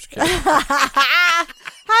magnets work? How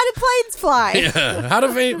do planes fly? Yeah. How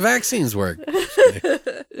do vaccines work?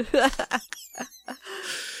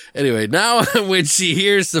 Anyway, now when she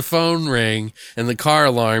hears the phone ring and the car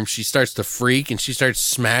alarm, she starts to freak and she starts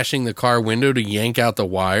smashing the car window to yank out the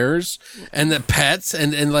wires. And the pets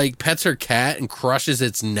pets her cat and crushes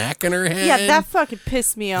its neck in her head. Yeah, that fucking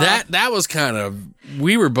pissed me off. That was kind of,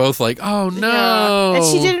 we were both like, oh no. Yeah. And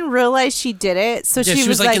she didn't realize she did it. So she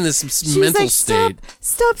was like in this mental state.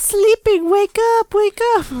 Stop sleeping. Wake up.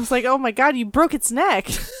 I was like, oh my God, you broke its neck.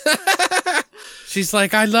 She's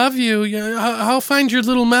like, I love you. I'll find your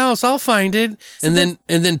little mouse. I'll find it. And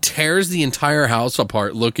then tears the entire house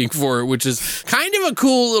apart looking for it, which is kind of a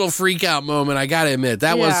cool little freak out moment. I got to admit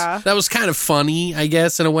that was kind of funny, I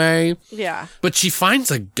guess, in a way. Yeah. But she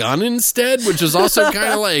finds a gun instead, which is also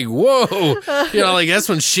kind of like, whoa, that's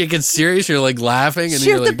when shit gets serious. You're like laughing and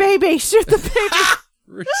shoot the baby. Shoot the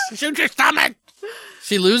baby. Shoot your stomach.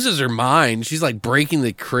 She loses her mind. She's like breaking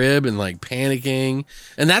the crib and like panicking.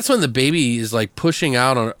 And that's when the baby is like pushing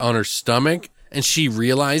out on her stomach. And she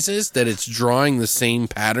realizes that it's drawing the same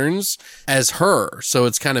patterns as her. So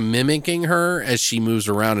it's kind of mimicking her as she moves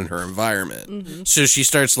around in her environment. Mm-hmm. So she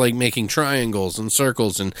starts like making triangles and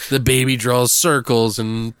circles. And the baby draws circles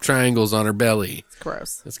and triangles on her belly. It's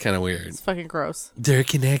gross. It's kind of weird. It's fucking gross. They're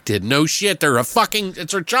connected. No shit.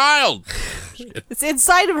 It's her child. It's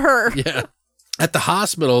inside of her. Yeah. At the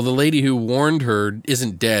hospital, the lady who warned her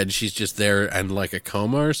isn't dead. She's just there in like a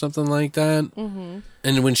coma or something like that. Mm-hmm.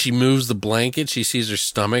 And when she moves the blanket, she sees her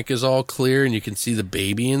stomach is all clear and you can see the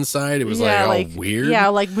baby inside. It was all weird. Yeah,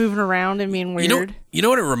 like moving around and being weird. You know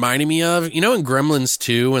what it reminded me of? In Gremlins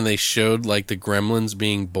 2 when they showed like the gremlins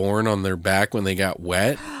being born on their back when they got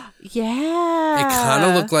wet? Yeah. It kind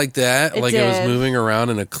of looked like that. It was moving around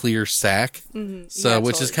in a clear sack. Mm-hmm. So,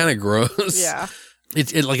 which is kind of gross. Yeah.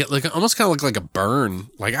 It almost kind of looked like a burn.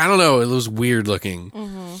 Like, I don't know. It was weird looking.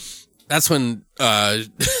 Mm-hmm. That's when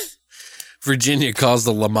Virginia calls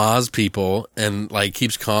the Lamaze people and like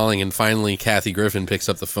keeps calling, and finally Kathy Griffin picks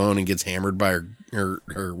up the phone and gets hammered by her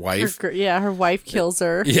wife. Her wife kills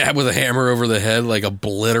her. Yeah, with a hammer over the head, like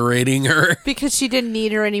obliterating her. Because she didn't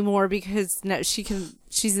need her anymore because she couldn't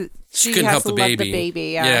help the baby. The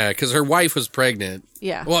baby. Yeah, because her wife was pregnant.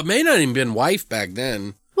 Yeah. Well, it may not even been wife back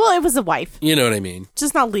then. Well, it was a wife. You know what I mean?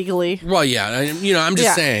 Just not legally. Well, yeah. I'm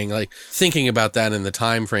just saying, like, thinking about that in the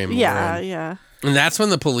time frame. Yeah. And that's when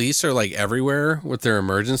the police are, like, everywhere with their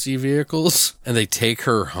emergency vehicles, and they take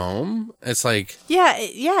her home. It's like... Yeah,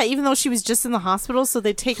 even though she was just in the hospital, so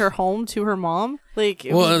they take her home to her mom. Like,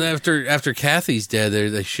 Well, after Kathy's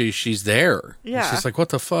dead, she's there. Yeah. She's like, what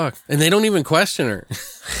the fuck? And they don't even question her.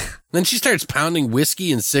 Then she starts pounding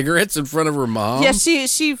whiskey and cigarettes in front of her mom. yeah,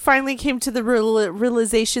 she finally came to the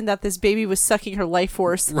realization that this baby was sucking her life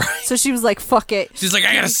force. Right. So she was like, fuck it. She's like,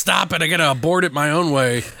 I gotta stop it. I gotta abort it my own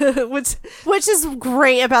way. which is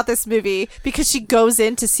great about this movie because she goes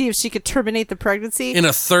in to see if she could terminate the pregnancy. In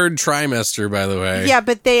a third trimester, by the way. Yeah,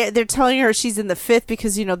 but they're telling her she's in the 5th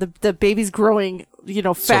because, the baby's growing,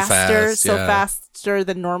 faster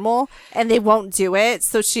than normal, and they won't do it.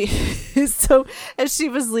 So as she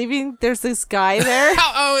was leaving, there's this guy there.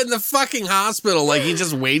 In the fucking hospital. Like, he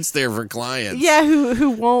just waits there for clients. Yeah,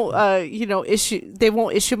 who won't, they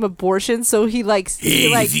won't issue him abortion. So he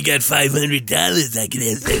if you got $500, I can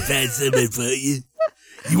find something for you.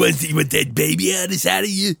 You want that baby out of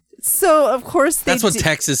you? So, of course, that's what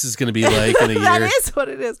Texas is going to be like in a year. That is what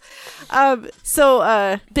it is.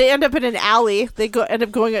 So they end up in an alley. They end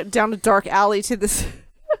up going down a dark alley to this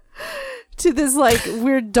like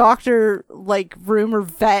weird doctor like room or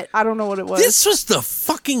vet. I don't know what it was. This was the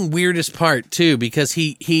fucking weirdest part too, because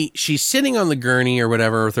she's sitting on the gurney or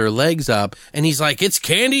whatever with her legs up, and he's like, "It's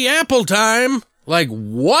candy apple time." Like,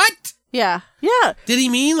 what? Yeah. Did he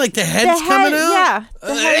mean like the head's coming out? Yeah.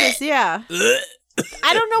 The head is, yeah.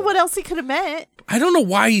 I don't know what else he could have meant. I don't know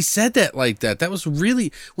why he said that like that. That was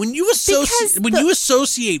really when you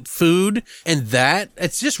associate food and that,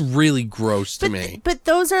 it's just really gross to me. But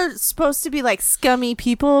those are supposed to be like scummy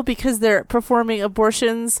people because they're performing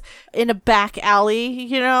abortions in a back alley,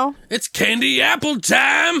 It's candy apple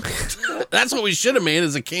time. That's what we should have made,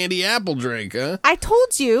 is a candy apple drink, huh? I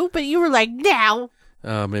told you, but you were like, no.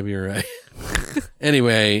 Oh, maybe you're right.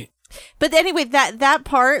 Anyway, that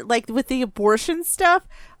part, like with the abortion stuff,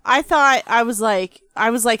 I was like,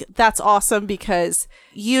 that's awesome, because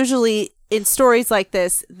usually in stories like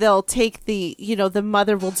this, they'll take the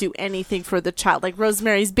mother will do anything for the child, like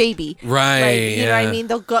Rosemary's Baby. Right. Like, you know what I mean?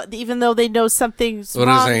 They'll go, even though they know something's wrong.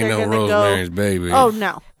 What is ain't no Rosemary's Baby? Oh,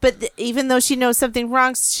 no. But even though she knows something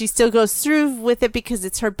wrong, she still goes through with it because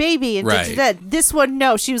it's her baby. And right. This one,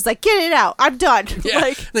 no. She was like, get it out. I'm done. Yeah.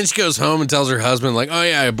 Like, then she goes home and tells her husband, like, oh,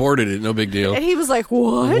 yeah, I aborted it. No big deal. And he was like,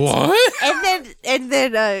 what? What? And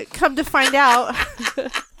then come to find out...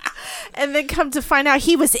 And then come to find out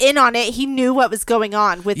he was in on it. He knew what was going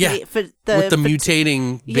on with the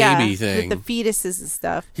mutating baby thing, with the fetuses and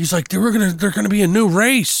stuff. He's like, they're gonna be a new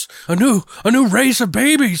race, a new race of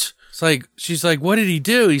babies. It's like, she's like, what did he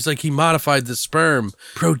do? He's like, he modified the sperm,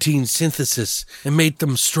 protein synthesis, and made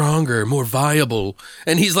them stronger, more viable.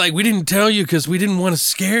 And he's like, we didn't tell you because we didn't want to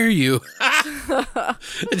scare you.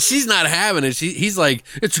 And she's not having it. He's like,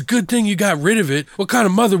 it's a good thing you got rid of it. What kind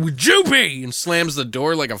of mother would you be? And slams the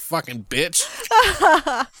door like a fucking bitch.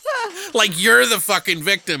 Like, you're the fucking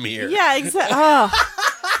victim here. Yeah, exactly. Oh.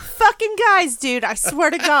 Fucking guys, dude. I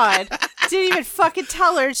swear to God. Didn't even fucking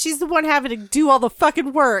tell her. She's the one having to do all the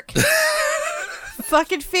fucking work.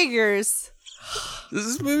 Fucking figures. Does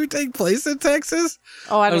this movie take place in Texas?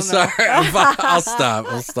 Oh, I don't know. Sorry.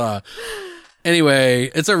 I'll stop.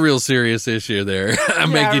 Anyway, it's a real serious issue there.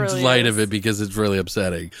 I'm making really light of it because it's really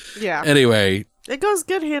upsetting. Yeah. Anyway. It goes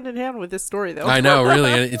good hand in hand with this story, though. I know,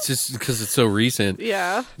 really. It's just because it's so recent.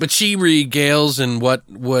 Yeah. But she regales in what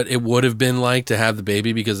it would have been like to have the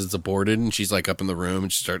baby because it's aborted, and she's like up in the room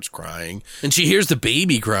and she starts crying. And she hears the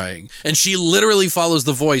baby crying. And she literally follows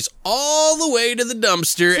the voice all the way to the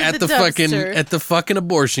dumpster at the fucking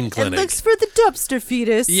abortion clinic. It looks for the dumpster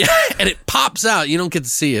fetus. Yeah, and it pops out. You don't get to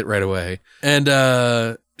see it right away. And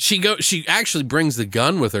She actually brings the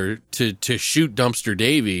gun with her to shoot Dumpster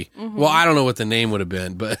Davy. Mm-hmm. Well, I don't know what the name would have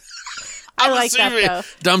been, but I like that though.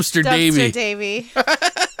 Dumpster Davy. Dumpster Davy.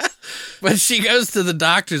 But she goes to the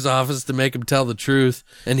doctor's office to make him tell the truth,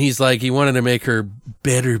 and he's like, he wanted to make her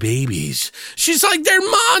better babies. She's like, they're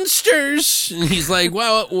monsters. And he's like,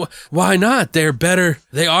 well, why not? They're better.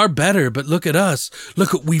 They are better, but look at us.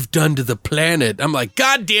 Look what we've done to the planet. I'm like,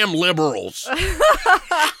 goddamn liberals.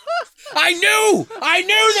 I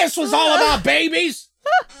knew this was all about babies.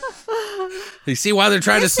 You see why they're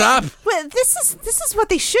trying to stop? Well, this is what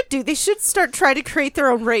they should do. They should start trying to create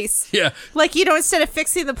their own race. Yeah. Like, instead of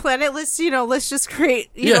fixing the planet, let's just create,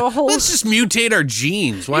 a whole... Let's just mutate our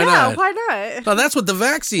genes. Why not? Yeah, why not? Oh, that's what the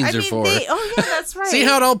vaccines are for. Oh, yeah, that's right. See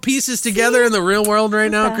how it all pieces together in the real world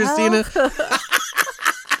right now, Christina?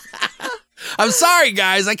 I'm sorry,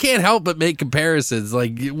 guys. I can't help but make comparisons.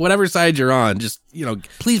 Like, whatever side you're on, just,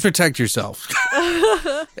 please protect yourself.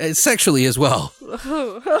 Sexually as well.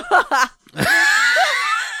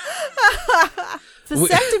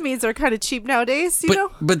 Vasectomies are kind of cheap nowadays, you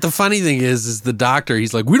know? But the funny thing is the doctor,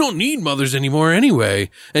 he's like, we don't need mothers anymore anyway.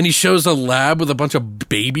 And he shows a lab with a bunch of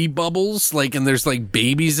baby bubbles, like, and there's like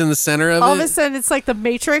babies in the center of it. All of a sudden, it's like the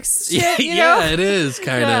Matrix shit, you know? Yeah, it is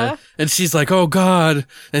kind of. Yeah. And she's like, oh God.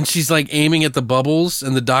 And she's like aiming at the bubbles,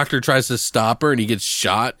 and the doctor tries to stop her and he gets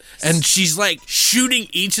shot. And she's like shooting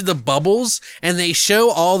each of the bubbles, and they show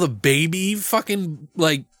all the baby fucking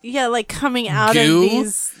like, Yeah, like coming out goo?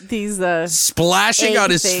 of these splashing egg on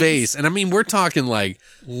his things. face. And I mean, we're talking like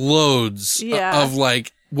loads Yeah. of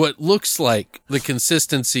like what looks like the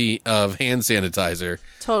consistency of hand sanitizer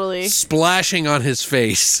totally. splashing on his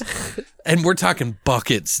face. And we're talking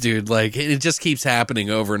buckets, dude. Like, it just keeps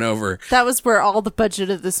happening over and over. That was where all the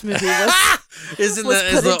budget of this movie was. Isn't Was that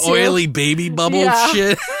is put the into. oily baby bubble Yeah.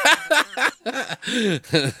 shit?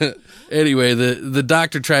 Anyway, the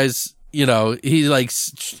doctor tries, you know,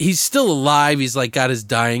 he's still alive. He's like got his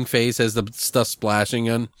dying face as the stuff splashing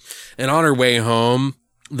on. And on her way home,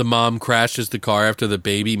 the mom crashes the car after the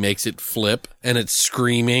baby makes it flip, and it's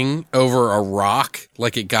screaming over a rock.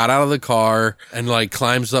 Like it got out of the car and like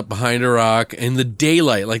climbs up behind a rock in the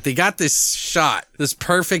daylight. Like they got this shot, this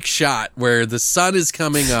perfect shot where the sun is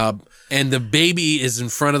coming up and the baby is in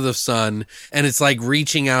front of the sun, and it's like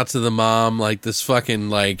reaching out to the mom, like this fucking,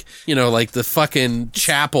 like, you know, like the fucking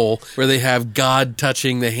chapel where they have God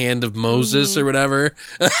touching the hand of Moses or whatever.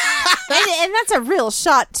 and that's a real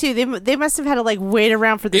shot too. They must have had to like wait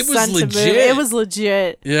around for the It was sun to move. legit. It was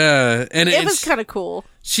legit. Yeah. And It was kind of cool.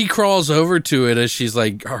 she crawls over to it as she's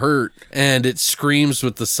like hurt, and it screams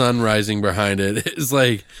with the sun rising behind it. It's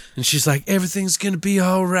like, and she's like, everything's gonna be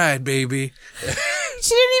all right, baby.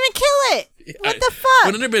 She didn't even kill it. What the fuck?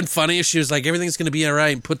 Wouldn't it have been funny if she was like, everything's gonna be all right,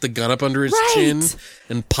 and put the gun up under its Right. chin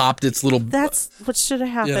and popped its little, That's what should have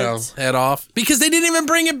happened. you know, head off? Because they didn't even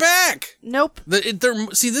bring it back. Nope.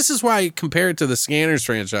 See, this is why I compare it to the Scanners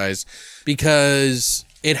franchise, because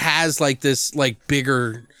it has like this like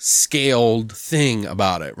bigger scaled thing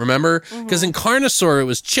about it. Remember? Because in Carnosaur, it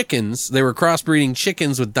was chickens. They were crossbreeding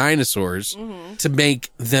chickens with dinosaurs to make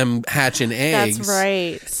them hatch in eggs. That's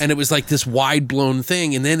right. And it was like this wide blown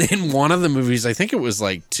thing. And then in one of the movies, I think it was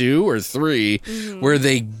like 2 or 3, where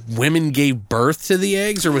women gave birth to the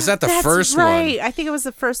eggs, or was that the That's first right. one? I think it was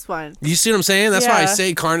the first one. You see what I'm saying? That's why I Yeah.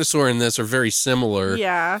 say Carnosaur and this are very similar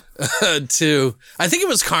Yeah. to, I think it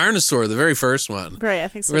was Carnosaur, the very first one, Right. I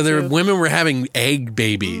think so where too. women were having egg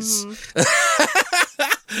babies.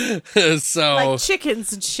 So, like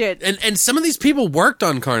chickens and shit. and some of these people worked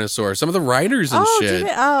on Carnosaur, some of the writers and shit. Did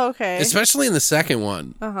it? Oh, okay. Especially in the second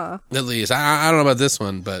one. At least. I don't know about this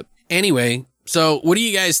one, but anyway. So what do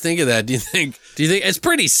you guys think of that? Do you think it's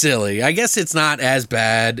pretty silly? I guess it's not as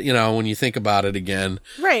bad, you know, when you think about it again.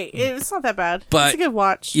 Right. It's not that bad. But- it's a good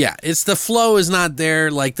watch. Yeah, it's the flow is not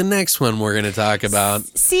there like the next one we're going to talk about.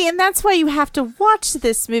 See, and that's why you have to watch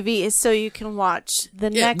this movie, is so you can watch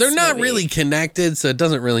the Yeah, next they're not movie. really connected, so it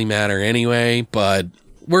doesn't really matter anyway, but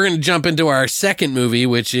we're going to jump into our second movie,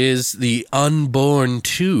 which is The Unborn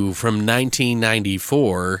 2 from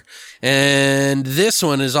 1994. And this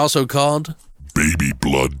one is also called Baby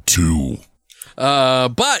Blood 2.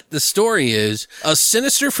 But the story is, a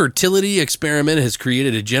sinister fertility experiment has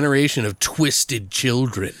created a generation of twisted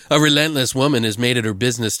children. A relentless woman has made it her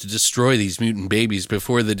business to destroy these mutant babies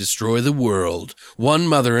before they destroy the world. One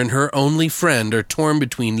mother and her only friend are torn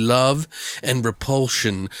between love and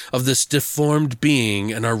repulsion of this deformed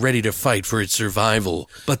being and are ready to fight for its survival.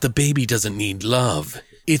 But the baby doesn't need love.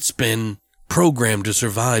 It's been programmed to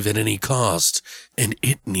survive at any cost, and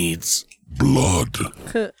it needs Blood.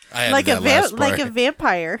 I added like that last like part. a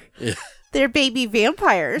vampire. They're baby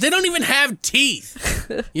vampires. They don't even have teeth.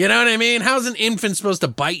 You know what I mean? How's an infant supposed to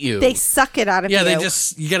bite you? They suck it out of you. yeah,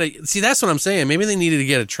 you gotta, see, that's what I'm saying. Maybe they needed to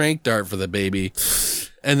get a trank dart for the baby.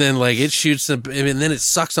 And then, like, it shoots them, and then it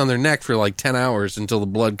sucks on their neck for, like, 10 hours until the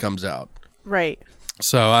blood comes out. Right.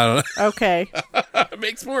 So, I don't know. Okay. It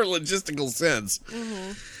makes more logistical sense.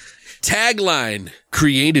 Tagline,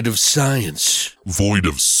 created of science. Void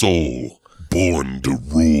of soul. Born to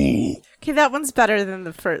rule. Okay, that one's better than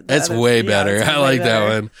the first. That's way better. I like that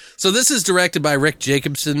one. So this is directed by Rick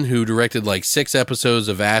Jacobson, who directed like 6 episodes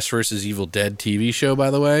of Ash vs. Evil Dead TV show,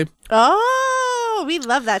 by the way. Oh, we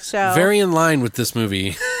love that show. Very in line with this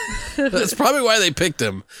movie. That's probably why they picked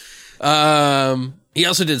him. He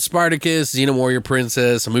also did Spartacus, Xena Warrior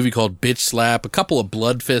Princess, a movie called Bitch Slap, a couple of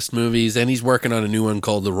Blood Fist movies, and he's working on a new one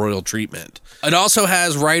called The Royal Treatment. It also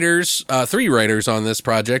has writers, 3 writers on this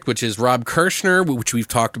project, which is Rob Kirshner, which we've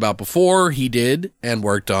talked about before. He did and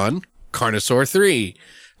worked on Carnosaur 3.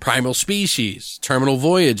 Primal Species, Terminal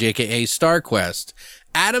Voyage, aka Star Quest,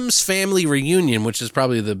 Addams Family Reunion, which is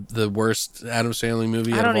probably the worst Addams Family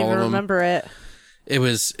movie out of all of them. I don't even remember it. It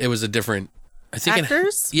was a different, I think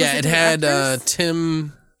actors? it had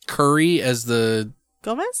Tim Curry as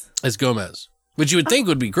Gomez, which you would think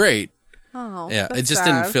would be great. Oh, yeah, that's it just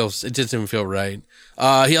sad. didn't feel right.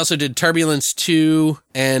 He also did Turbulence 2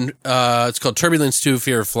 and it's called Turbulence 2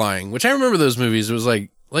 Fear of Flying, which I remember those movies. It was like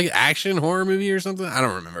action horror movie or something. I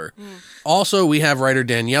don't remember. Also, we have writer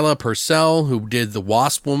Daniela Purcell, who did The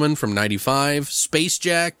Wasp Woman from 95, Space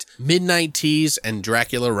Jacked, Midnight Teas, and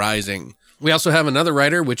Dracula Rising. We also have another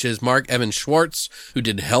writer, which is Mark Evan Schwartz, who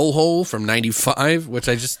did Hellhole from 95, which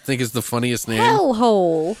I just think is the funniest name.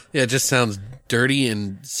 Hellhole. Yeah, it just sounds dirty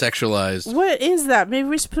and sexualized. What is that? Maybe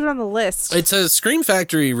we should put it on the list. It's a Scream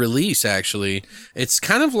Factory release, actually. It's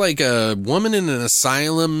kind of like a woman in an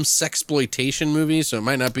asylum sexploitation movie, so it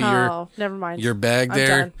might not be never mind. your bag I'm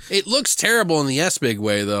there. done. It looks terrible in the S-Big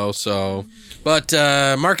way, though, so... But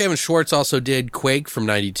Mark Evan Schwartz also did Quake from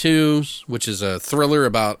 92, which is a thriller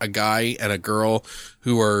about a guy and a girl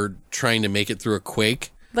who are trying to make it through a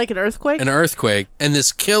quake. Like an earthquake? An earthquake. And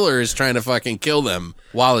this killer is trying to fucking kill them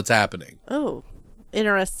while it's happening. Oh,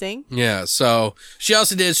 interesting. Yeah, so she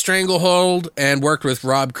also did Stranglehold and worked with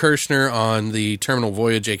Rob Kirshner on the Terminal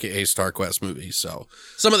Voyage, aka Star Quest movie. So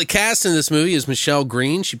some of the cast in this movie is Michelle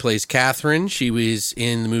Green. She plays Catherine. She was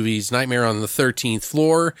in the movies Nightmare on the 13th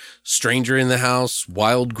Floor, Stranger in the House,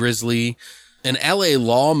 Wild Grizzly, an LA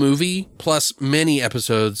Law movie, plus many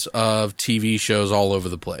episodes of TV shows all over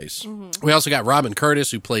the place. We also got Robin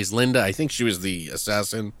Curtis, who plays Linda. I think she was the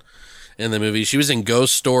assassin in the movie. She was in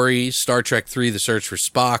Ghost Story, Star Trek 3, The Search for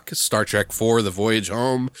Spock, Star Trek 4, The Voyage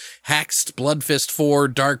Home, Haxed, Blood Fist 4,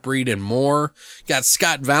 Dark Breed, and more. Got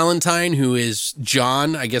Scott Valentine, who is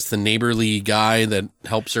John, I guess the neighborly guy that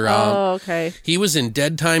helps her out. Oh, okay. He was in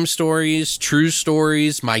Dead Time Stories, True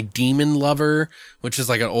Stories, My Demon Lover, which is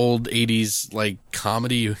like an old 80s like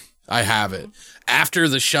comedy. I have it. After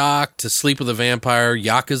the Shock, To Sleep with a Vampire,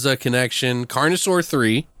 Yakuza Connection, Carnosaur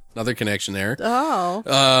 3, another connection there. Oh.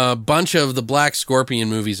 A bunch of the Black Scorpion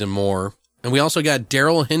movies and more. And we also got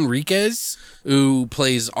Daryl Henriquez, who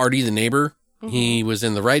plays Artie the neighbor. He was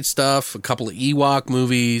in The Right Stuff, a couple of Ewok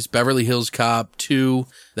movies, Beverly Hills Cop 2,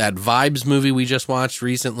 that Vibes movie we just watched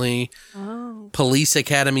recently, Police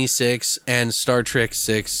Academy 6, and Star Trek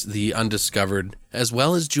 6, The Undiscovered, as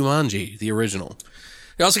well as Jumanji, the original.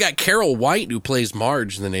 We also got Carol White, who plays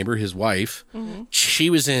Marge, the neighbor, his wife.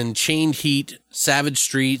 She was in Chained Heat, Savage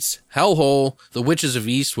Streets, Hellhole, The Witches of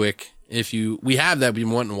Eastwick. We have that, we've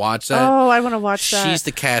been wanting to watch that. Oh, I want to watch that. She's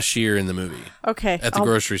the cashier in the movie. Okay. At the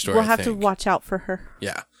grocery store, We'll I have to think. watch out for her.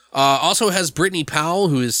 Yeah. Also has Brittany Powell,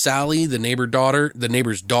 who is Sally, the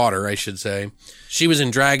neighbor's daughter, I should say. She was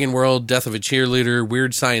in Dragon World, Death of a Cheerleader,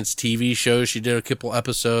 Weird Science TV show. She did a couple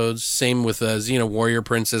episodes. Same with Xena Warrior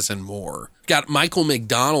Princess and more. Got Michael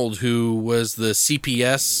McDonald, who was the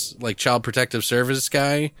CPS, like Child Protective Service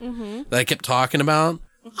guy that I kept talking about.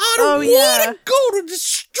 I don't want to go to the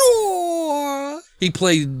store. He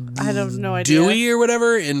played I have no idea. Dewey or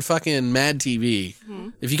whatever in fucking Mad TV.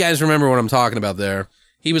 If you guys remember what I'm talking about there.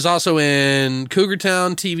 He was also in Cougar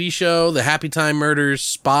Town TV show, The Happy Time Murders,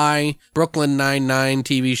 Spy, Brooklyn Nine-Nine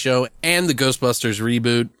TV show, and the Ghostbusters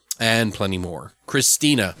reboot, and plenty more.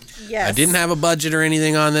 Christina. Yes. I didn't have a budget or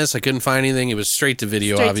anything on this. I couldn't find anything. It was straight to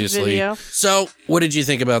video, Straight to obviously. video. So, what did you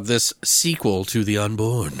think about this sequel to The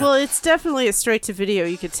Unborn? Well, it's definitely a straight to video,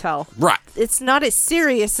 you could tell. Right. It's not as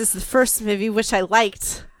serious as the first movie, which I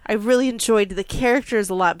liked. I really enjoyed the characters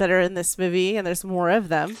a lot better in this movie, and there's more of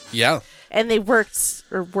them. Yeah. And they worked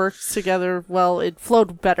together well. It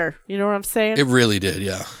flowed better. You know what I'm saying? It really did,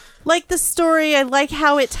 yeah. Like the story, I like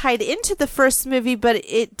how it tied into the first movie, but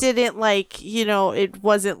it didn't it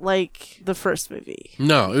wasn't like the first movie.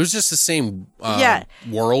 No, it was just the same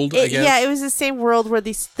world, I guess. Yeah, it was the same world where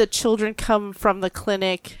the children come from the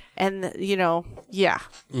clinic and, I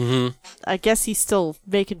guess he's still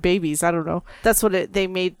making babies. I don't know. That's what they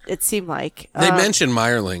made it seem like. They mentioned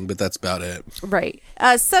Meyerling, but that's about it. Right.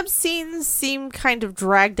 Some scenes seem kind of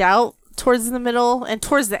dragged out towards the middle and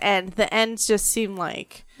towards the end. The end just seemed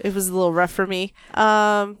like it was a little rough for me.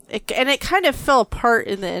 It kind of fell apart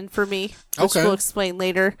in the end for me, which we'll explain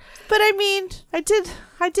later. But I mean, I did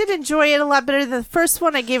enjoy it a lot better than the first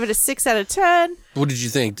one. I gave it a 6 out of 10. What did you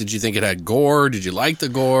think? Did you think it had gore? Did you like the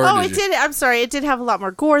gore? Oh, it did. I'm sorry. It did have a lot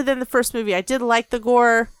more gore than the first movie. I did like the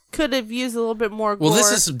gore. Could have used a little bit more gore. Well,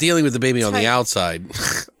 this is dealing with the baby on the outside.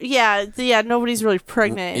 Yeah, nobody's really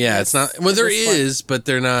pregnant. Yeah, it's not. Well, there is, but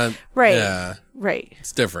they're not. Right. Yeah. Right.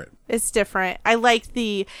 It's different. It's different. I like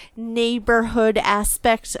the neighborhood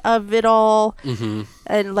aspect of it all.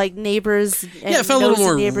 And like neighbors. And It felt a little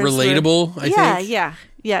more neighbors relatable, I think.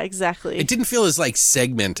 Yeah, exactly. It didn't feel as like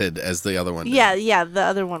segmented as the other one did. Yeah, the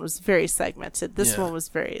other one was very segmented. This Yeah. one was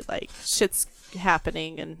very like shit's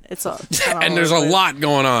happening and it's all And there's a lot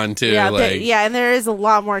going on too. Yeah, like, and there is a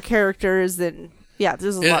lot more characters and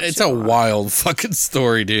there's a lot. it's shit a going on. wild fucking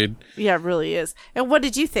story, dude. Yeah, it really is. And what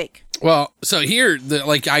did you think? Well, so here,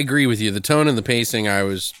 I agree with you. The tone and the pacing,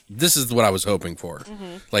 this is what I was hoping for.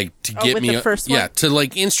 Like, to get with me, the first one? yeah, to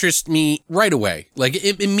like interest me right away. Like,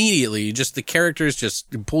 immediately, just the characters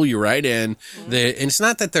just pull you right in. And it's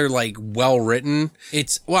not that they're like well written.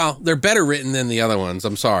 They're better written than the other ones.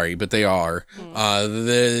 I'm sorry, but they are.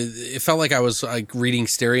 It felt like I was like reading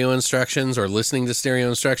stereo instructions or listening to stereo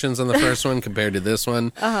instructions on the first one compared to this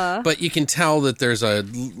one. But you can tell that there's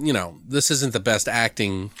this isn't the best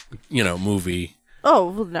acting, movie.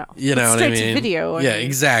 Oh, well, no. You know It's what I straight mean? to video. I Yeah, mean.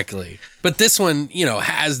 exactly. But this one,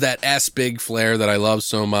 has that S-big flair that I love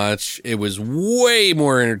so much. It was way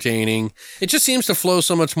more entertaining. It just seems to flow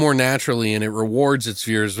so much more naturally, and it rewards its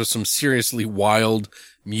viewers with some seriously wild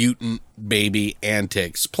mutant baby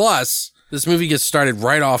antics. Plus, this movie gets started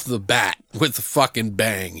right off the bat with a fucking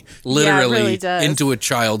bang. Literally really does. into a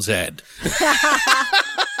child's head.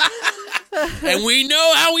 And we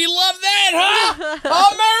know how we love that, huh?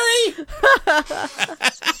 Oh, Murray!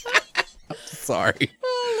 Sorry.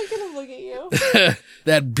 Look at you.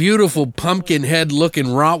 That beautiful pumpkin head looking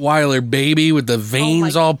Rottweiler baby with the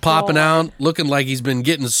veins all popping out, looking like he's been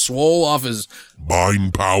getting swole off his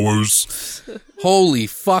Mind powers. holy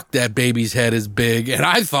fuck, that baby's head is big. And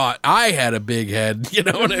I thought I had a big head. You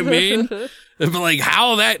know what I mean? Like,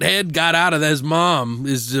 how that head got out of his mom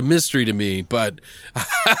is a mystery to me. But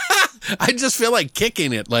I just feel like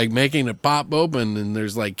kicking it, like making it pop open and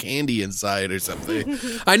there's like candy inside or something.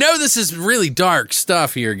 I know this is really dark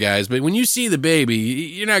stuff here, guys, but when you see the baby,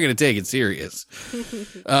 you're not going to take it serious.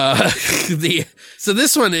 So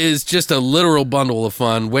this one is just a literal bundle of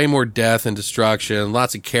fun, way more death and destruction,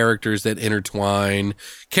 lots of characters that intertwine,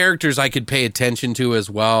 characters I could pay attention to as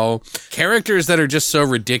well, characters that are just so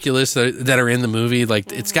ridiculous that are in the movie.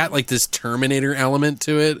 Like, it's got like this Terminator element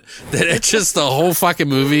to it that it's just the whole fucking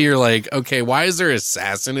movie. You're like, okay, why is there an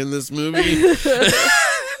assassin in this movie?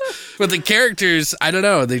 But the characters, I don't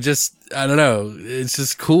know. It's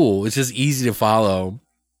just cool. It's just easy to follow.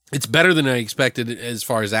 It's better than I expected as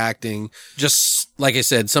far as acting. Just like I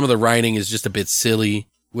said, some of the writing is just a bit silly,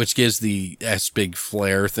 which gives the S-big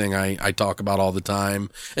flair thing I talk about all the time.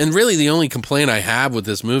 And really the only complaint I have with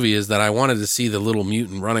this movie is that I wanted to see the little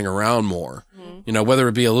mutant running around more. Whether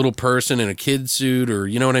it be a little person in a kid suit or,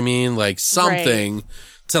 you know what I mean? Like something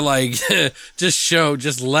to like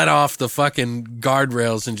just let off the fucking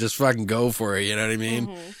guardrails and just fucking go for it. You know what I mean?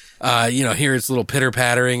 Here it's little pitter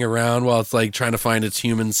pattering around while it's like trying to find its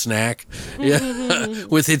human snack. Yeah.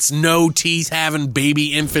 With its no teeth having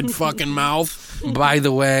baby infant fucking mouth, by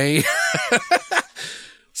the way.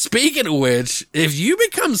 Speaking of which, if you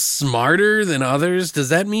become smarter than others, does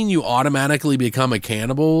that mean you automatically become a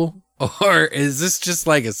cannibal? Or is this just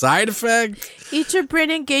like a side effect? Eat your brain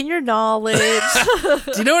and gain your knowledge.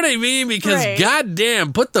 Do you know what I mean? Because Right.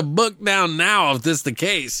 goddamn, put the book down now if this is the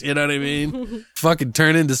case. You know what I mean? Fucking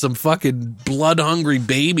turn into some fucking blood-hungry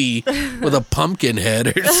baby with a pumpkin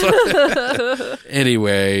head or something.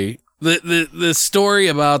 Anyway, the story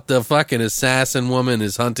about the fucking assassin woman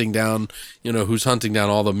is hunting down, who's hunting down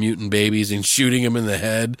all the mutant babies and shooting them in the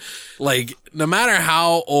head. Like, no matter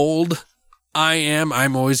how old I'm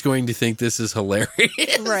always going to think this is hilarious.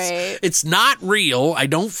 Right. It's not real. I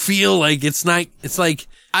don't feel like it's like,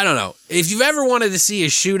 I don't know. If you've ever wanted to see a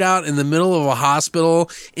shootout in the middle of a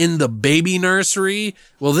hospital in the baby nursery,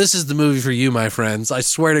 well, this is the movie for you, my friends. I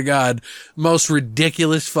swear to God, most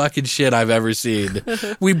ridiculous fucking shit I've ever seen.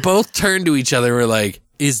 We both turned to each other and we're like,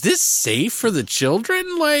 is this safe for the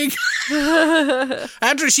children? Like,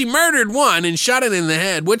 after she murdered one and shot it in the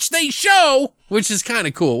head, which they show, which is kind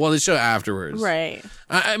of cool. Well, they show afterwards. Right.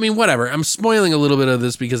 I mean, whatever. I'm spoiling a little bit of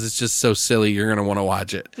this because it's just so silly. You're going to want to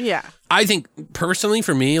watch it. Yeah. I think personally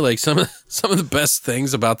for me, like some of the best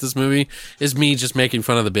things about this movie is me just making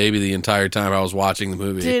fun of the baby the entire time I was watching the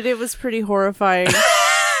movie. Dude, it was pretty horrifying.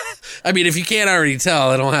 I mean, if you can't already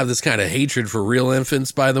tell, I don't have this kind of hatred for real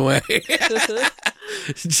infants, by the way.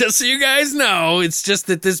 Just so you guys know, it's just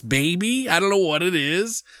that this baby, I don't know what it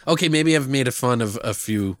is. Okay, maybe I've made fun of a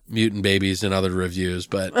few mutant babies in other reviews,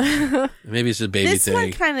 but maybe it's a baby This thing.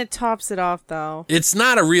 one kind of tops it off, though. It's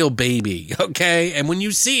not a real baby, okay? And when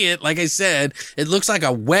you see it, like I said, it looks like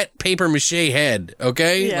a wet paper mache head,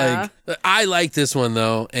 okay? Yeah. Like, I like this one,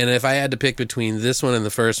 though, and if I had to pick between this one and the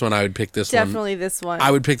first one, I would pick this one. Definitely this one.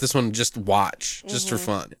 I would pick this one just to watch, just for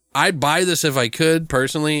fun. I'd buy this if I could,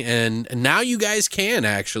 personally, and now you guys can,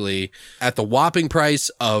 actually, at the whopping price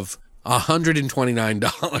of $129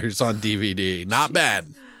 on DVD. Not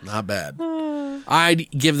bad. Not bad. I'd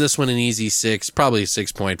give this one an easy 6, probably a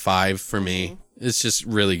 6.5 for me. It's just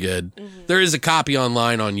really good. There is a copy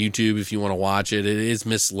online on YouTube if you want to watch it. It is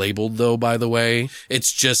mislabeled, though, by the way.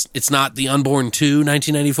 It's not The Unborn 2,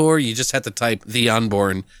 1994. You just have to type The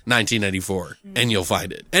Unborn 1994 and you'll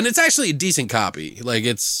find it. And it's actually a decent copy. Like,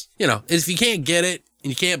 it's, if you can't get it and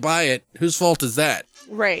you can't buy it, whose fault is that?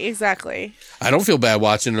 Right, exactly. I don't feel bad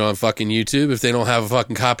watching it on fucking YouTube if they don't have a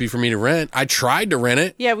fucking copy for me to rent. I tried to rent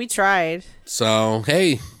it. Yeah, we tried. So,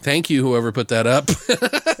 hey, thank you, whoever put that up.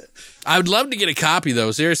 I would love to get a copy, though,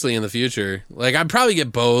 seriously, in the future. Like, I'd probably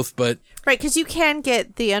get both, but... Right, because you can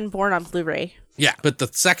get The Unborn on Blu-ray. Yeah, but the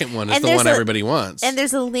second one is And the there's one everybody wants. And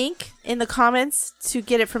there's a link in the comments to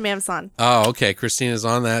get it from Amazon. Oh, okay. Christina's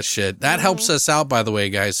on that shit. That helps us out, by the way,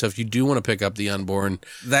 guys. So if you do want to pick up The Unborn,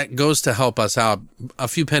 that goes to help us out a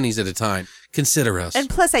few pennies at a time. Consider us. And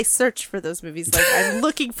plus, I search for those movies. Like, I'm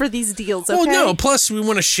looking for these deals, okay? Well, no. Plus, we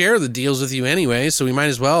want to share the deals with you anyway, so we might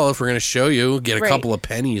as well, if we're going to show you, get a Right. couple of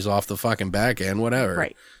pennies off the fucking back end, whatever.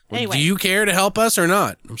 Right. Well, Anyway. do you care to help us or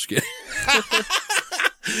not? I'm just kidding.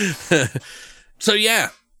 So, yeah.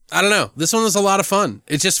 I don't know. This one was a lot of fun.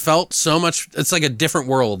 It just felt so much. It's like a different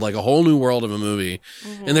world, like a whole new world of a movie.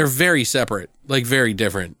 And they're very separate, like very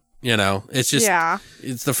different. It's just,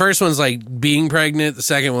 it's the first one's like being pregnant. The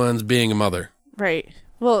second one's being a mother. Right.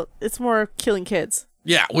 Well, it's more killing kids.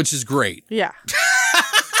 Yeah, which is great. Yeah.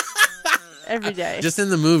 Every day. Just in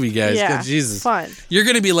the movie, guys. Yeah, God, Jesus. it's fun. You're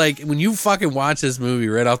going to be like, when you fucking watch this movie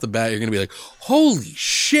right off the bat, you're going to be like, holy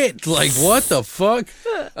shit. Like, what the fuck?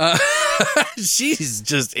 She's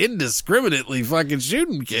just indiscriminately fucking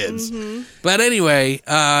shooting kids. But anyway,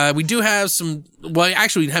 we do have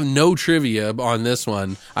we have no trivia on this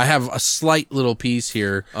one. I have a slight little piece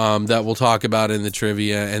here that we'll talk about in the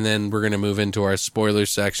trivia, and then we're going to move into our spoiler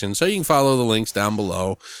section. So you can follow the links down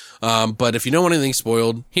below. But if you don't want anything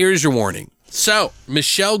spoiled, here's your warning. So,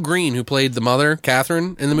 Michelle Green, who played the mother,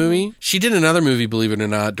 Catherine, in the movie, she did another movie, believe it or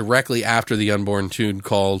not, directly after The Unborn 2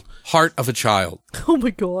 called Heart of a Child. Oh my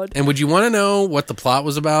God. And would you want to know what the plot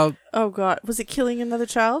was about? Oh God. Was it killing another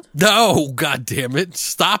child? No, God damn it.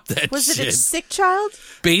 Stop that Was shit. it a sick child?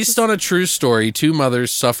 Based on a true story, 2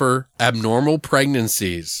 mothers suffer abnormal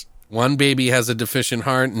pregnancies. One baby has a deficient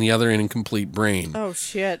heart and the other an incomplete brain. Oh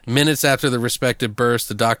shit. Minutes after the respective births,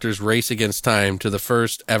 the doctors race against time to the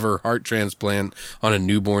first ever heart transplant on a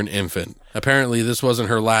newborn infant. Apparently, this wasn't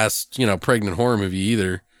her last, pregnant horror movie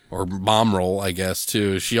either. Or mom role, I guess,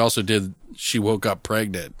 too. She also did She Woke Up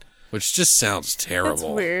Pregnant, which just sounds terrible. That's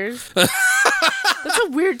weird. That's a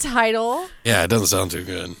weird title. Yeah, it doesn't sound too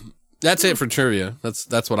good. That's it for trivia.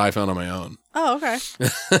 That's what I found on my own. Oh, okay.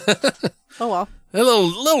 Oh, well. A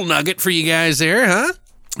little nugget for you guys there, huh?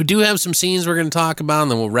 We do have some scenes we're going to talk about,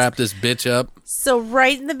 and then we'll wrap this bitch up. So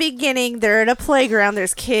right in the beginning, they're at a playground.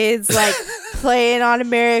 There's kids, like, playing on a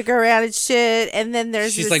merry-go-round and shit. And then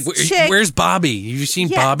there's She's this like, chick. where's Bobby? Have you seen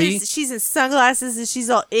Bobby? She's in sunglasses, and she's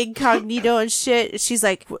all incognito and shit. She's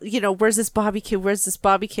like, where's this Bobby kid? Where's this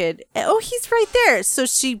Bobby kid? And, oh, he's right there. So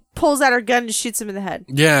she pulls out her gun and shoots him in the head.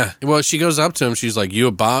 Yeah. Well, she goes up to him. She's like,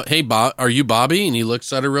 hey, Bob, are you Bobby? And he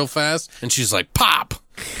looks at her real fast, and she's like, pop.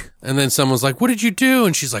 And then someone's like, what did you do?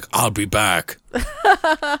 And she's like, I'll be back.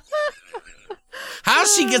 How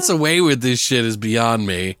she gets away with this shit is beyond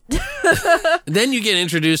me. Then you get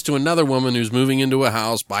introduced to another woman who's moving into a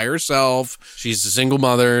house by herself. She's a single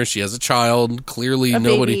mother. She has a child. Clearly,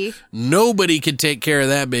 nobody could take care of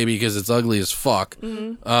that baby because it's ugly as fuck.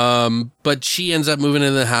 Mm-hmm. But she ends up moving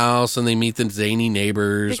into the house, and they meet the zany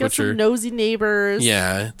neighbors, They got some nosy neighbors.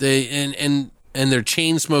 Yeah, and their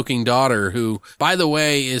chain-smoking daughter, who, by the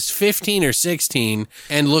way, is 15 or 16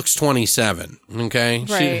 and looks 27, okay?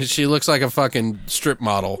 Right. She looks like a fucking strip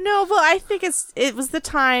model. No, but I think it was the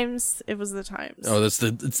times. It was the times. Oh, it's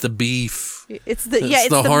the beef. It's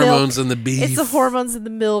the hormones milk. and the beef. It's the hormones in the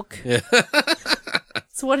milk. Yeah.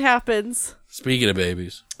 So what happens? Speaking of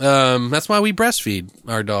babies, that's why we breastfeed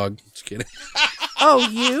our dog. Just kidding. Oh,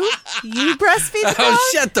 you breastfeed the dog?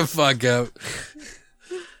 Oh, shut the fuck up.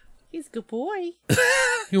 He's a good boy.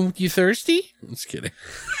 You thirsty? I'm just kidding.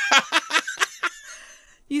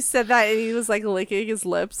 You said that and he was like licking his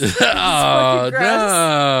lips. Oh,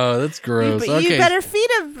 no. That's gross. But you Okay. better feed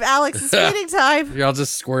him, Alex. It's feeding time. Here, I'll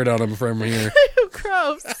just squirt on him from here.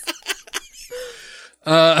 Gross.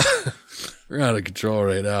 We're out of control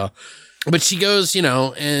right now. But she goes,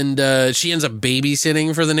 and she ends up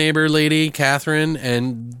babysitting for the neighbor lady, Catherine,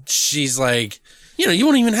 and she's like, you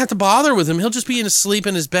won't even have to bother with him. He'll just be asleep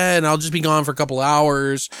in his bed, and I'll just be gone for a couple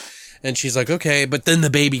hours. And she's like, okay. But then the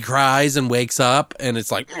baby cries and wakes up, and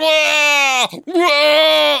it's like, whoa,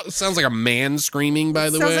 whoa. It sounds like a man screaming, by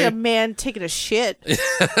the way. Sounds like a man taking a shit.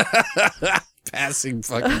 Passing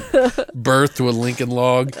fucking birth to a Lincoln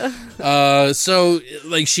log. So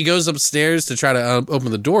like she goes upstairs to try to open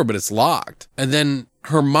the door, but it's locked. And then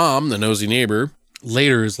her mom, the nosy neighbor,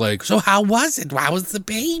 later is like, so how was it? How was the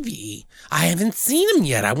baby? I haven't seen him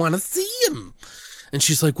yet. I want to see him. And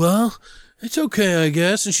she's like, well, it's okay, I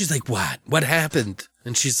guess. And she's like, what? What happened?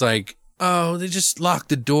 And she's like, oh, they just locked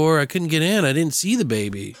the door. I couldn't get in. I didn't see the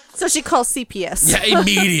baby. So she calls CPS. Yeah,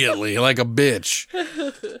 immediately, like a bitch.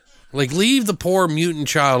 Like, leave the poor mutant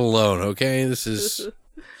child alone, okay? This is...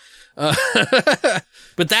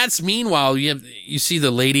 but that's meanwhile, you see the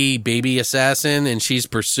lady baby assassin, and she's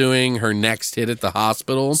pursuing her next hit at the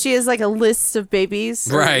hospital. She has like a list of babies.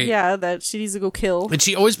 Right. Yeah, that she needs to go kill. And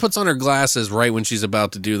she always puts on her glasses right when she's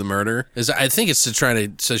about to do the murder. I think it's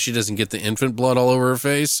so she doesn't get the infant blood all over her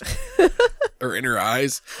face. Or in her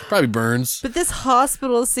eyes. Probably burns. But this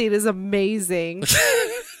hospital scene is amazing.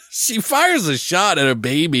 She fires a shot at a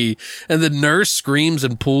baby, and the nurse screams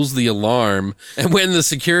and pulls the alarm. And when the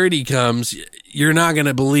security comes, you're not going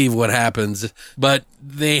to believe what happens. But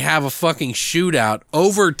they have a fucking shootout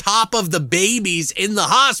over top of the babies in the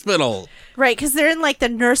hospital. Right, because they're in like the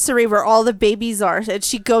nursery where all the babies are, and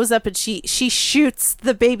she goes up and she shoots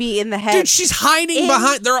the baby in the head. Dude, she's hiding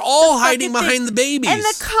behind. They're all hiding behind the babies. And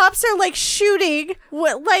the cops are like shooting,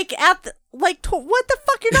 what the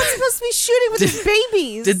fuck? You're not supposed to be shooting with these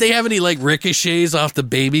babies. Did they have any like ricochets off the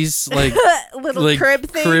babies? Like little like crib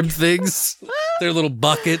thing? Crib things? Their little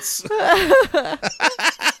buckets.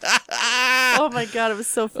 Oh my god, it was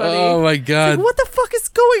so funny. Oh my god. Like, what the fuck is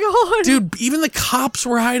going on? Dude, even the cops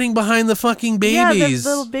were hiding behind the fucking babies. Yeah, the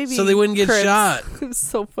little baby so they wouldn't get cribs. shot. It was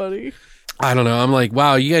so funny. I don't know. I'm like,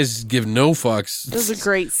 wow, you guys give no fucks. It was a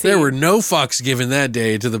great scene. There were no fucks given that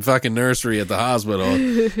day to the fucking nursery at the hospital,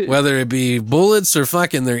 whether it be bullets or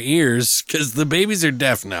fucking their ears, because the babies are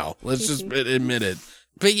deaf now. Let's just admit it.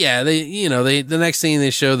 But yeah, the next scene they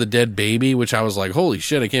show the dead baby, which I was like, holy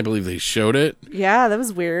shit, I can't believe they showed it. Yeah, that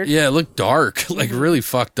was weird. Yeah, it looked dark, like really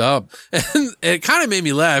fucked up. And it kind of made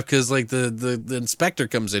me laugh because like the inspector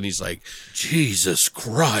comes in, he's like, Jesus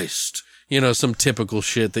Christ. Some typical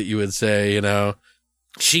shit that you would say, the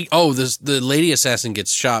lady assassin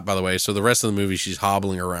gets shot, by the way. So the rest of the movie, she's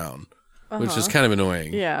hobbling around, which is kind of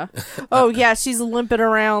annoying. Yeah. Oh, yeah. She's limping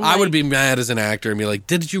around. I would be mad as an actor and be like,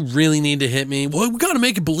 did you really need to hit me? Well, we got to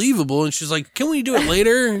make it believable. And she's like, can we do it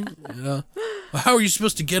later? How are you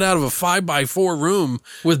supposed to get out of a 5x4 room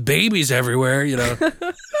with babies everywhere,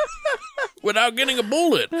 without getting a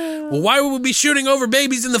bullet? Well, why would we be shooting over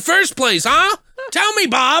babies in the first place, huh? Tell me,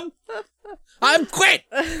 Bob. I'm quit.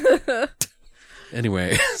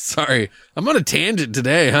 Anyway, sorry. I'm on a tangent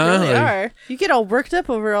today, huh? They are. You get all worked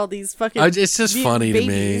up over all these fucking it's just funny babies.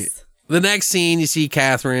 to me. The next scene, you see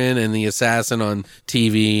Catherine and the assassin on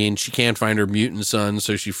TV, and she can't find her mutant son,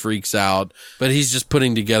 so she freaks out. But he's just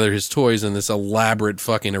putting together his toys in this elaborate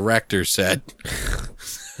fucking erector set.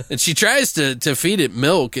 And she tries to feed it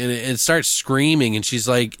milk, and it starts screaming, and she's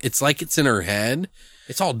like, it's in her head.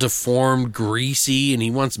 It's all deformed, greasy, and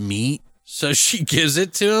he wants meat. So she gives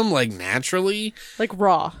it to him, like, naturally. Like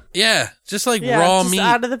raw. Yeah, just like raw just meat.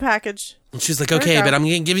 out of the package. And she's like, okay, but I'm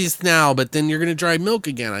going to give you this now, but then you're going to try milk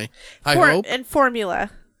again, I hope. And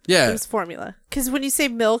formula. Yeah. It was formula. Because when you say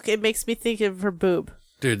milk, it makes me think of her boob.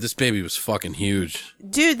 Dude, this baby was fucking huge.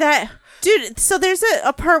 Dude, so there's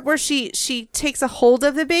a part where she takes a hold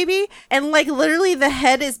of the baby, and like literally the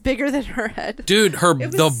head is bigger than her head. Dude,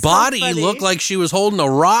 the body funny. looked like she was holding a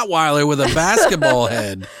Rottweiler with a basketball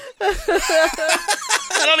head.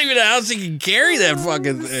 I don't even know how she can carry that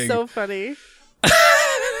fucking thing. So funny.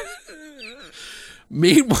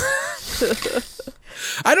 Meanwhile,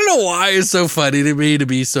 I don't know why it's so funny to me to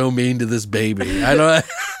be so mean to this baby. I don't.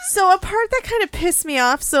 So a part that kind of pissed me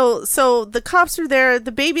off. So the cops are there.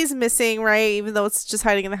 The baby's missing, right? Even though it's just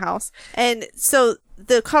hiding in the house. And so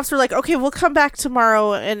the cops were like, okay, we'll come back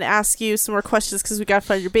tomorrow and ask you some more questions because we got to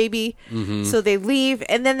find your baby. Mm-hmm. So they leave.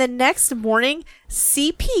 And then the next morning,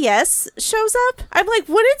 CPS shows up. I'm like,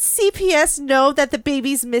 wouldn't CPS know that the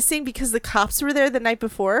baby's missing because the cops were there the night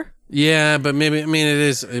before? Yeah, but maybe, I mean, it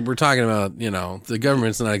is, we're talking about, the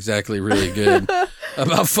government's not exactly really good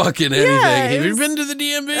about fucking anything. Have you been to the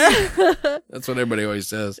DMV? That's what everybody always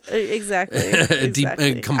says. Exactly.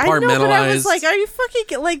 Compartmentalized. I know, but I was like, are you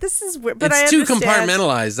fucking, like, this is weird. But it's I too understand.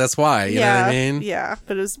 compartmentalized. That's why. You know what I mean? Yeah.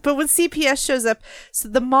 But when CPS shows up, so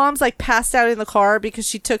the mom's like passed out in the car because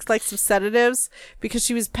she took like some sedatives because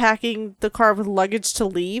she was packing the car with luggage to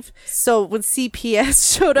leave. So when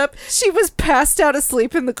CPS showed up, she was passed out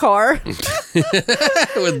asleep in the car.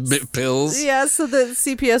 With pills. Yeah, so the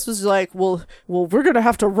CPS was like, well, we're gonna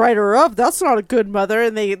have to write her up. That's not a good mother.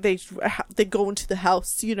 And they go into the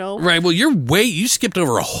house, Right. Well, you skipped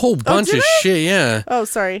over a whole bunch of shit. Yeah. Oh,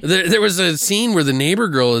 sorry. There was a scene where the neighbor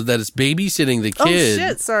girl that is babysitting the kid. Oh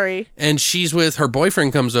shit, sorry. And she's with her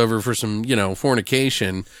boyfriend, comes over for some,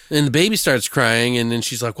 fornication, and the baby starts crying, and then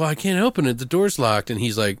she's like, well, I can't open it. The door's locked. And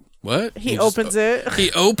he's like, what? He opens it.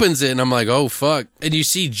 He opens it, and I'm like, oh, fuck. And you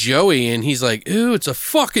see Joey, and he's like, ooh, it's a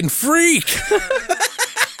fucking freak.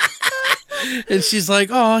 And she's like,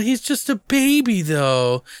 oh, he's just a baby,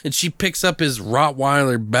 though. And she picks up his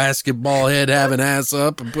Rottweiler basketball head having ass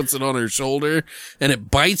up and puts it on her shoulder, and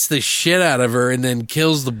it bites the shit out of her and then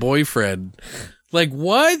kills the boyfriend. Like,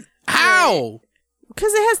 what? How?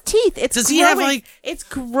 Because it has teeth. Does he have, like... It's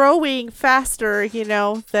growing faster,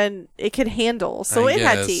 than it can handle. So it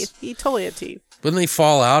had teeth. He totally had teeth. Wouldn't they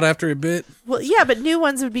fall out after a bit? Well, yeah, but new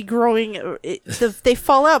ones would be growing. They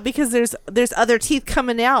fall out because there's other teeth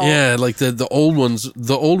coming out. Yeah, like the old ones.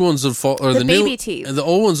 The old ones would fall, or the baby new teeth. The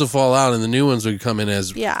old ones would fall out, and the new ones would come in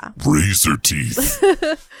as razor teeth,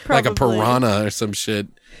 like a piranha or some shit.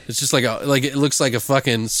 It's just like it looks like a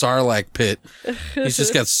fucking Sarlacc pit. He's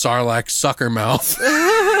just got Sarlacc sucker mouth.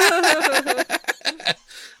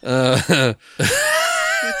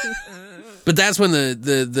 But that's when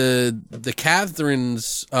the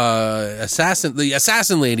Catherine's the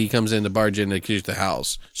assassin lady comes in to barge in to accuse the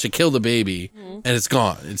house. She killed the baby, and it's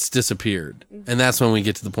gone. It's disappeared. And that's when we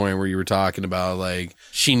get to the point where you were talking about, like,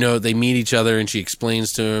 they meet each other, and she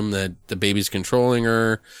explains to him that the baby's controlling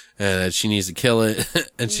her and that she needs to kill it.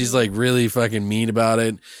 And she's like really fucking mean about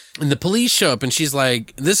it. And the police show up, and she's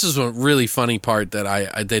like, this is a really funny part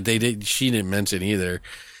that she didn't mention either.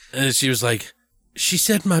 And she was like, she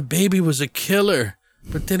said my baby was a killer,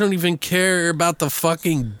 but they don't even care about the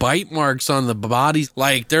fucking bite marks on the bodies.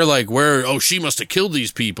 Like, they're like, she must have killed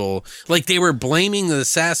these people. Like, they were blaming the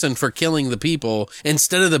assassin for killing the people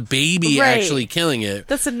instead of the baby actually killing it.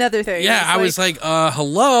 That's another thing. Yeah, I was like,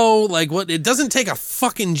 hello? Like, what? It doesn't take a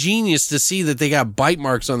fucking genius to see that they got bite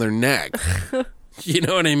marks on their neck. You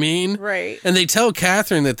know what I mean? Right. And they tell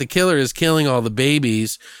Catherine that the killer is killing all the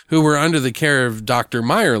babies who were under the care of Dr.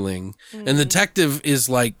 Meyerling. And the detective is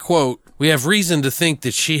like, quote, we have reason to think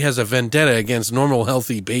that she has a vendetta against normal,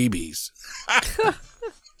 healthy babies.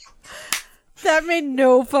 That made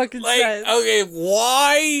no fucking sense. Okay,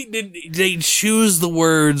 why did they choose the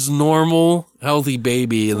words normal, healthy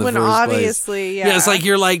baby in the when first obviously, place? yeah. It's like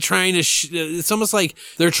you're like trying to, it's almost like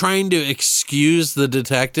they're trying to excuse the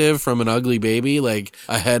detective from an ugly baby, like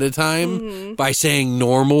ahead of time by saying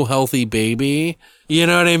normal, healthy baby. You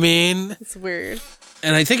know what I mean? It's weird.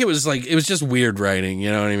 And I think it was just weird writing,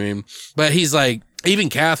 you know what I mean? But he's like, even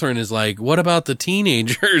Catherine is like, what about the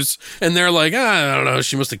teenagers? And they're like, I don't know.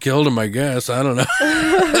 She must have killed him, I guess. I don't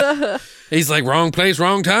know. He's like, wrong place,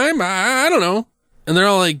 wrong time? I don't know. And they're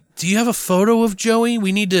all like, do you have a photo of Joey?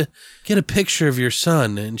 We need to get a picture of your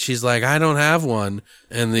son. And she's like, I don't have one.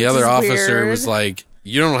 And the other officer was like,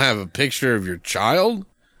 you don't have a picture of your child?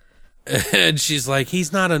 And she's like,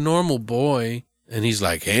 he's not a normal boy. And he's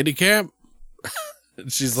like, handicap?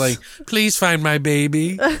 She's like, please find my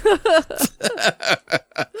baby. It's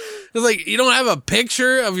like, you don't have a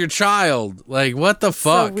picture of your child. Like, what the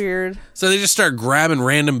fuck? So weird. So they just start grabbing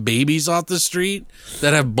random babies off the street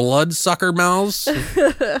that have blood sucker mouths.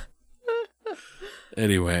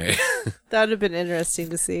 Anyway. That would have been interesting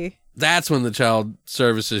to see. That's when the child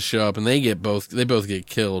services show up, and they both get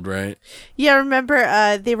killed, right? Yeah,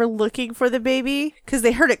 remember they were looking for the baby because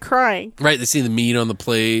they heard it crying. Right, they see the meat on the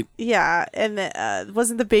plate. Yeah, and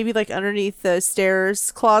wasn't the baby like underneath the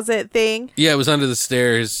stairs closet thing? Yeah, it was under the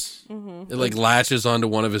stairs. It like latches onto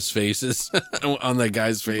one of his faces, on that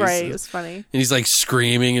guy's face. Right, it was funny. And he's like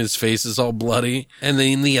screaming, his face is all bloody. And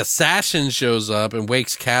then the assassin shows up and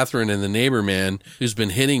wakes Catherine, and the neighbor man who's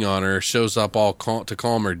been hitting on her shows up to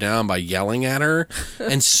calm her down by yelling at her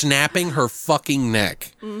and snapping her fucking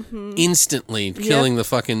neck instantly, killing the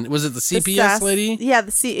fucking, was it the CPS lady? Yeah,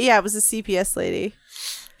 it was the CPS lady.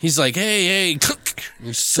 He's like, hey,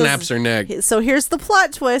 and snaps her neck. So here's the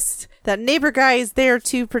plot twist. That neighbor guy is there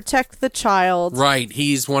to protect the child. Right.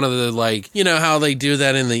 He's one of the, like, you know how they do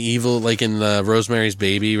that in the evil, like in Rosemary's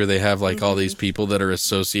Baby, where they have, like, all these people that are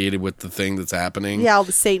associated with the thing that's happening. Yeah, all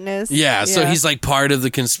the Satanists. Yeah, so he's, like, part of the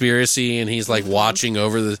conspiracy, and he's, like, watching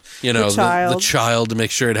over the, you know, the child to make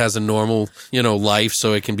sure it has a normal, you know, life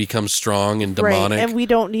so it can become strong and demonic. Right, and we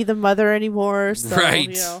don't need the mother anymore, so, right.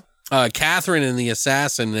 you know. Catherine and the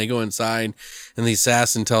assassin, they go inside, and the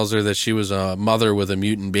assassin tells her that she was a mother with a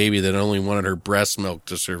mutant baby that only wanted her breast milk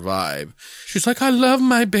to survive. She's like, I love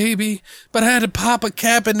my baby, but I had to pop a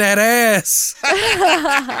cap in that ass.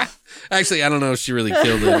 Actually, I don't know if she really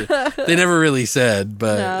killed it. They never really said,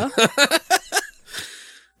 but... No.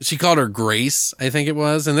 She called her Grace, I think it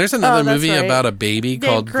was. And there's another movie about a baby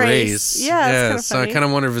called Grace. Yeah, so I kind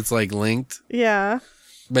of wonder if it's, like, linked. Yeah.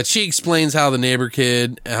 But she explains how it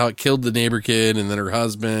killed the neighbor kid and then her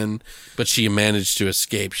husband, but she managed to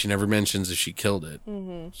escape. She never mentions if she killed it.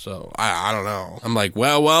 Mm-hmm. So, I don't know. I'm like,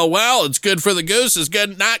 well, it's good for the goose. It's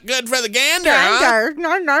not good for the gander, huh?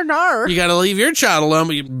 No. You gotta leave your child alone,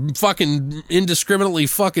 but you fucking indiscriminately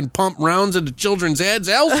fucking pump rounds into children's heads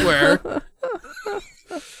elsewhere.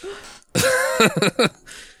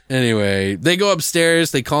 Anyway, they go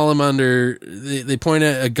upstairs, they call him under, they point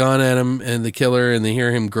a gun at him and the killer, and they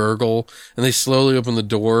hear him gurgle, and they slowly open the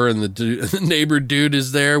door, and the neighbor dude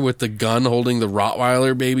is there with the gun holding the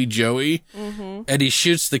Rottweiler baby Joey, and he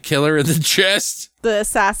shoots the killer in the chest. The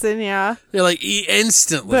assassin, yeah. They're like,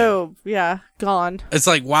 instantly. Boom, yeah, gone. It's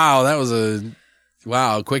like, wow, that was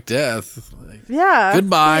a quick death. Yeah.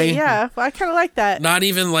 Goodbye. Yeah, I kind of like that. Not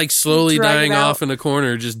even like slowly dying off in a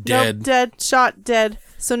corner, just dead. Nope, dead, shot, dead.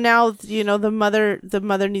 So now, you know, the mother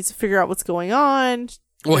needs to figure out what's going on.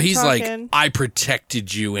 Well, he's like, I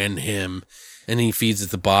protected you and him. And he feeds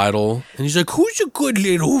it the bottle. And he's like, who's a good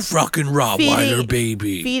little fucking Rottweiler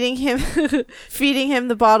baby? Feeding him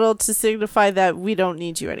the bottle to signify that we don't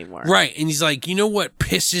need you anymore. Right. And he's like, you know what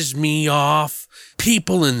pisses me off?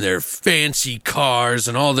 People in their fancy cars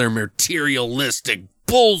and all their materialistic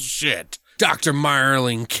bullshit. Dr.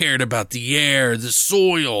 Marling cared about the air, the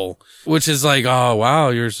soil, which is like, oh, wow,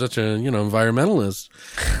 you're such a, environmentalist.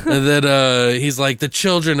 And then he's like, the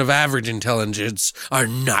children of average intelligence are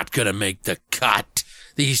not going to make the cut.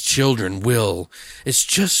 These children will. It's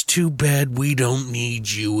just too bad we don't need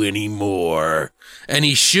you anymore. And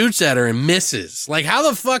he shoots at her and misses. Like, how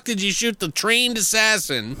the fuck did you shoot the trained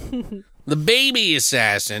assassin? The baby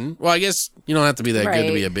assassin. Well, I guess you don't have to be that good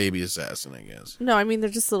to be a baby assassin, I guess. No, I mean,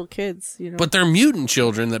 they're just little kids, But they're mutant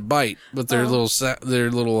children that bite with their little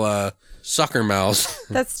sucker mouths.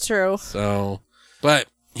 That's true. So, but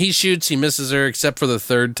he shoots, he misses her, except for the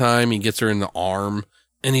third time. He gets her in the arm.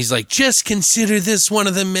 And he's like, just consider this one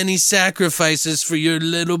of the many sacrifices for your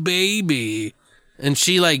little baby. And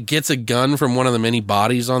she, like, gets a gun from one of the many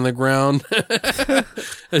bodies on the ground.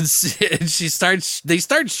 and they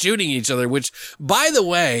start shooting each other, which, by the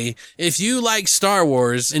way, if you like Star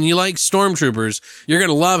Wars and you like Stormtroopers, you're going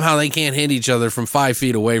to love how they can't hit each other from 5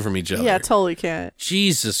 feet away from each other. Yeah, totally can't.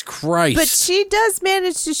 Jesus Christ. But she does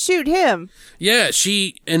manage to shoot him. Yeah,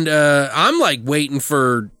 I'm, like, waiting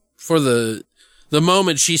for the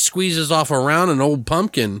moment she squeezes off around an old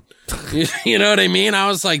pumpkin. You know what I mean? I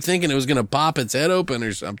was like thinking it was going to pop its head open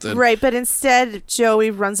or something. Right, but instead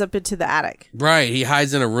Joey runs up into the attic. Right, he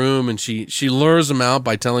hides in a room and she lures him out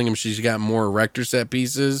by telling him she's got more erector set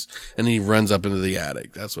pieces, and he runs up into the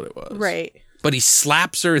attic. That's what it was. Right. But he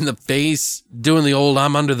slaps her in the face doing the old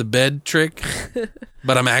I'm under the bed trick.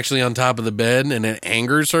 But I'm actually on top of the bed, and it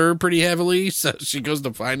angers her pretty heavily. So she goes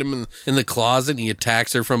to find him in the closet, and he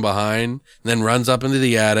attacks her from behind, and then runs up into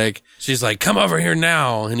the attic. She's like, come over here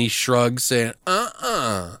now. And he shrugs, saying,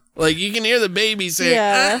 Like, you can hear the baby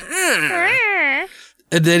saying,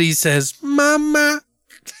 And then he says, Mama.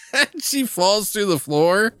 And she falls through the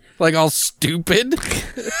floor, like all stupid.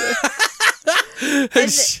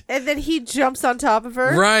 And then he jumps on top of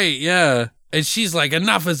her. Right, yeah. And she's like,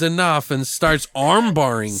 enough is enough, and starts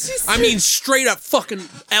armbarring. Straight up fucking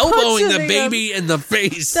elbowing the baby in the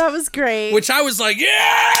face. That was great. Which I was like,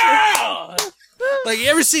 yeah! Like, you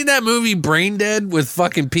ever seen that movie Brain Dead with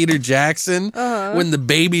fucking Peter Jackson? When the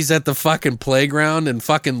baby's at the fucking playground and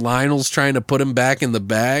fucking Lionel's trying to put him back in the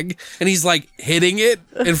bag, and he's like hitting it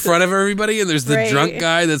in front of everybody, and there's the drunk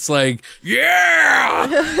guy that's like, yeah!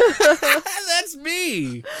 That's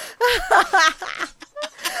me!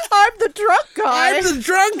 I'm the drunk guy. I'm the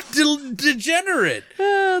drunk degenerate.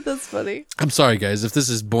 That's funny. I'm sorry, guys, if this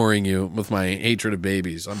is boring you with my hatred of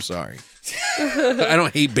babies. I'm sorry. I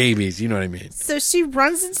don't hate babies. You know what I mean? So she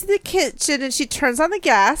runs into the kitchen and she turns on the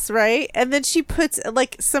gas, right? And then she puts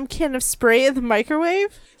like some can of spray in the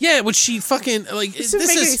microwave. Yeah, which she fucking like. It doesn't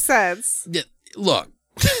make any sense. Yeah, look,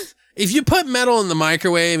 if you put metal in the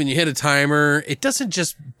microwave and you hit a timer, it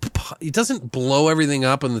doesn't blow everything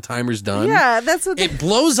up when the timer's done. Yeah, that's what it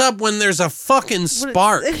blows up when there's a fucking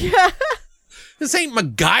spark. Yeah. This ain't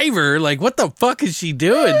MacGyver. Like, what the fuck is she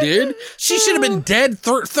doing, dude? She should have been dead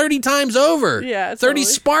 30 times over. Yeah, 30 totally.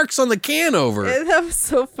 sparks on the can over. That was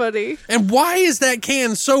so funny. And why is that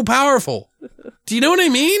can so powerful? Do you know what I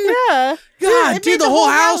mean? Yeah. God, It dude, made the whole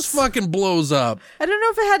house fucking blows up. I don't know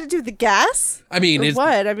if it had to do with the gas. I mean, Or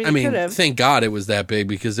what? I mean, it could've. thank God it was that big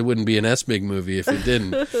because it wouldn't be an S-Big movie if it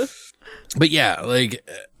didn't. But yeah, like,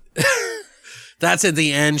 that's at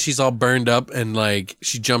the end. She's all burned up and like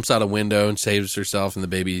she jumps out a window and saves herself and the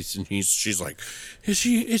babies. And she's like, is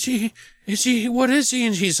he, what is he?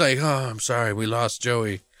 And she's like, oh, I'm sorry. We lost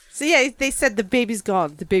Joey. So yeah, they said the baby's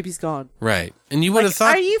gone. The baby's gone. Right. And you would have Like,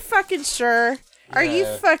 thought. are you fucking sure? Are you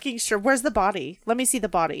fucking sure? Where's the body? Let me see the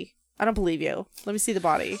body. I don't believe you. Let me see the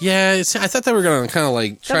body. Yeah, I thought they were going to kind of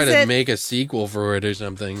like try That's to it. make a sequel for it or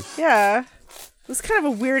something. Yeah. It was kind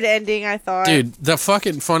of a weird ending, I thought. Dude, the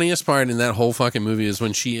fucking funniest part in that whole fucking movie is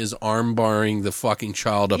when she is arm barring the fucking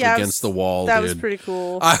child up Yeah, against the wall, That dude. was pretty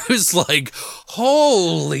cool. I was like,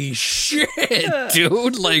 holy shit,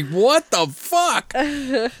 dude. Like, what the fuck?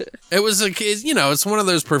 It was like, it's one of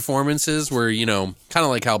those performances where, kind of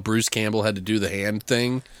like how Bruce Campbell had to do the hand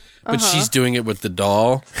thing, but she's doing it with the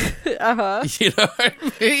doll. You know what I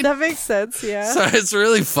mean? That makes sense, yeah. So it's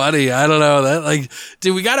really funny. I don't know that. Like,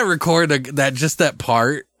 dude, we got to record that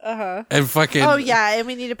part. And fucking. Oh, yeah, and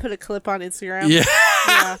we need to put a clip on Instagram. Yeah.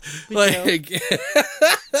 Yeah, we do. Like,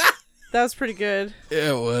 That was pretty good.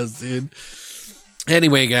 it was, dude.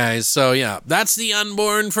 Anyway, guys, so yeah, that's the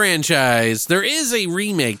Unborn franchise. There is a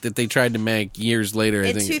remake that they tried to make years later, I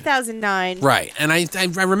In think. 2009. Right. And I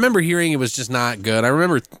remember hearing it was just not good. I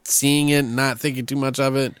remember seeing it and not thinking too much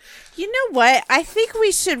of it. You know what? I think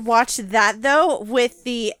we should watch that, though, with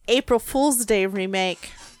the April Fool's Day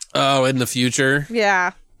remake. Oh, in the future?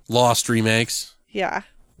 Yeah. Lost remakes? Yeah.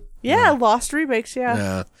 Yeah, Lost remakes, yeah.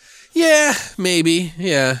 Yeah. Yeah, maybe.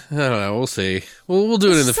 Yeah, I don't know. We'll see. We'll do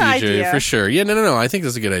it in the It's an future idea. for sure. Yeah, no. I think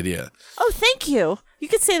that's a good idea. Oh, thank you. You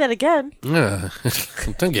could say that again.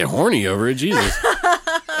 Don't get horny over it, Jesus.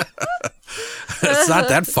 It's not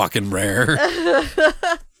that fucking rare.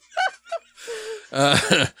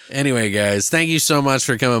 Anyway, guys, thank you so much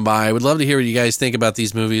for coming by. I would love to hear what you guys think about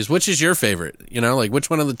these movies. Which is your favorite? Like, which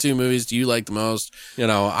one of the two movies do you like the most?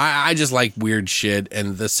 I just like weird shit,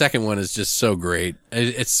 and the second one is just so great.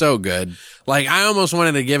 It's so good. Like, I almost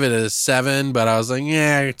wanted to give it a 7, but I was like,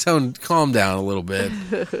 yeah, calm down a little bit.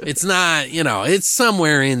 It's not, it's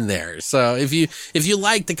somewhere in there. So if you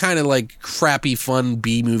like the kind of like crappy fun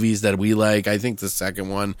B movies that we like, I think the second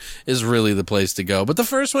one is really the place to go. But the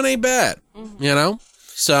first one ain't bad,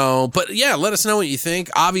 So, but yeah, let us know what you think.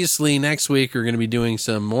 Obviously, next week we're going to be doing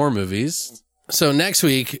some more movies. So next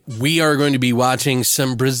week, we are going to be watching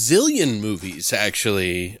some Brazilian movies,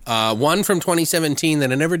 actually. One from 2017 that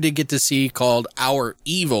I never did get to see called Our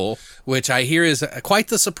Evil, which I hear is quite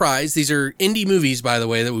the surprise. These are indie movies, by the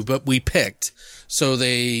way, that we picked. So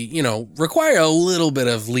they, require a little bit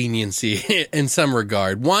of leniency in some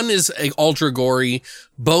regard. One is ultra gory.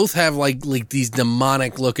 Both have like these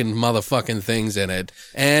demonic looking motherfucking things in it.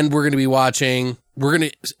 And we're going to be watching...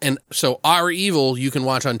 So Our Evil, you can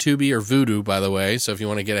watch on Tubi or Vudu, by the way. So if you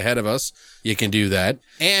want to get ahead of us, you can do that.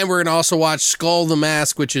 And we're going to also watch Skull the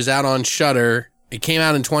Mask, which is out on Shudder. It came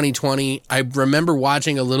out in 2020. I remember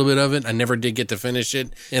watching a little bit of it. I never did get to finish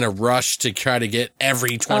it in a rush to try to get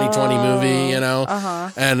every 2020 movie,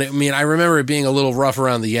 And I remember it being a little rough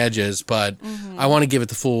around the edges, but I want to give it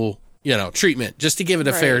the full, treatment just to give it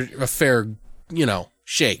a fair,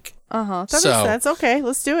 shake. That makes sense. Okay,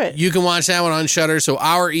 let's do it. You can watch that one on Shudder. So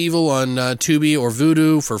Our Evil on Tubi or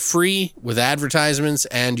Vudu for free with advertisements.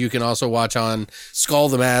 And you can also watch on Skull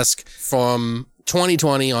the Mask from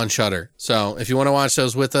 2020 on Shudder. So if you want to watch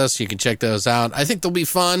those with us, you can check those out. I think they'll be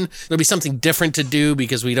fun. There'll be something different to do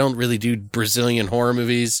because we don't really do Brazilian horror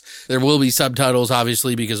movies. There will be subtitles,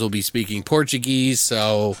 obviously, because we'll be speaking Portuguese.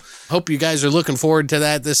 So hope you guys are looking forward to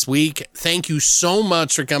that this week. Thank you so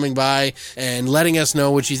much for coming by and letting us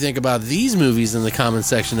know what you think about these movies in the comment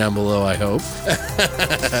section down below, I hope.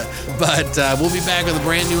 But we'll be back with a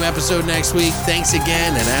brand new episode next week. Thanks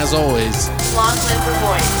again, and as always, Long live the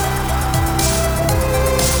voice.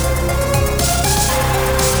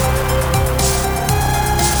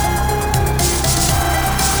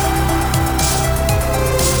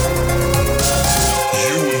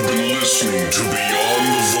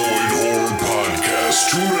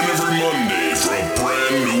 in every Monday for a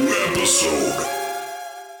brand new episode.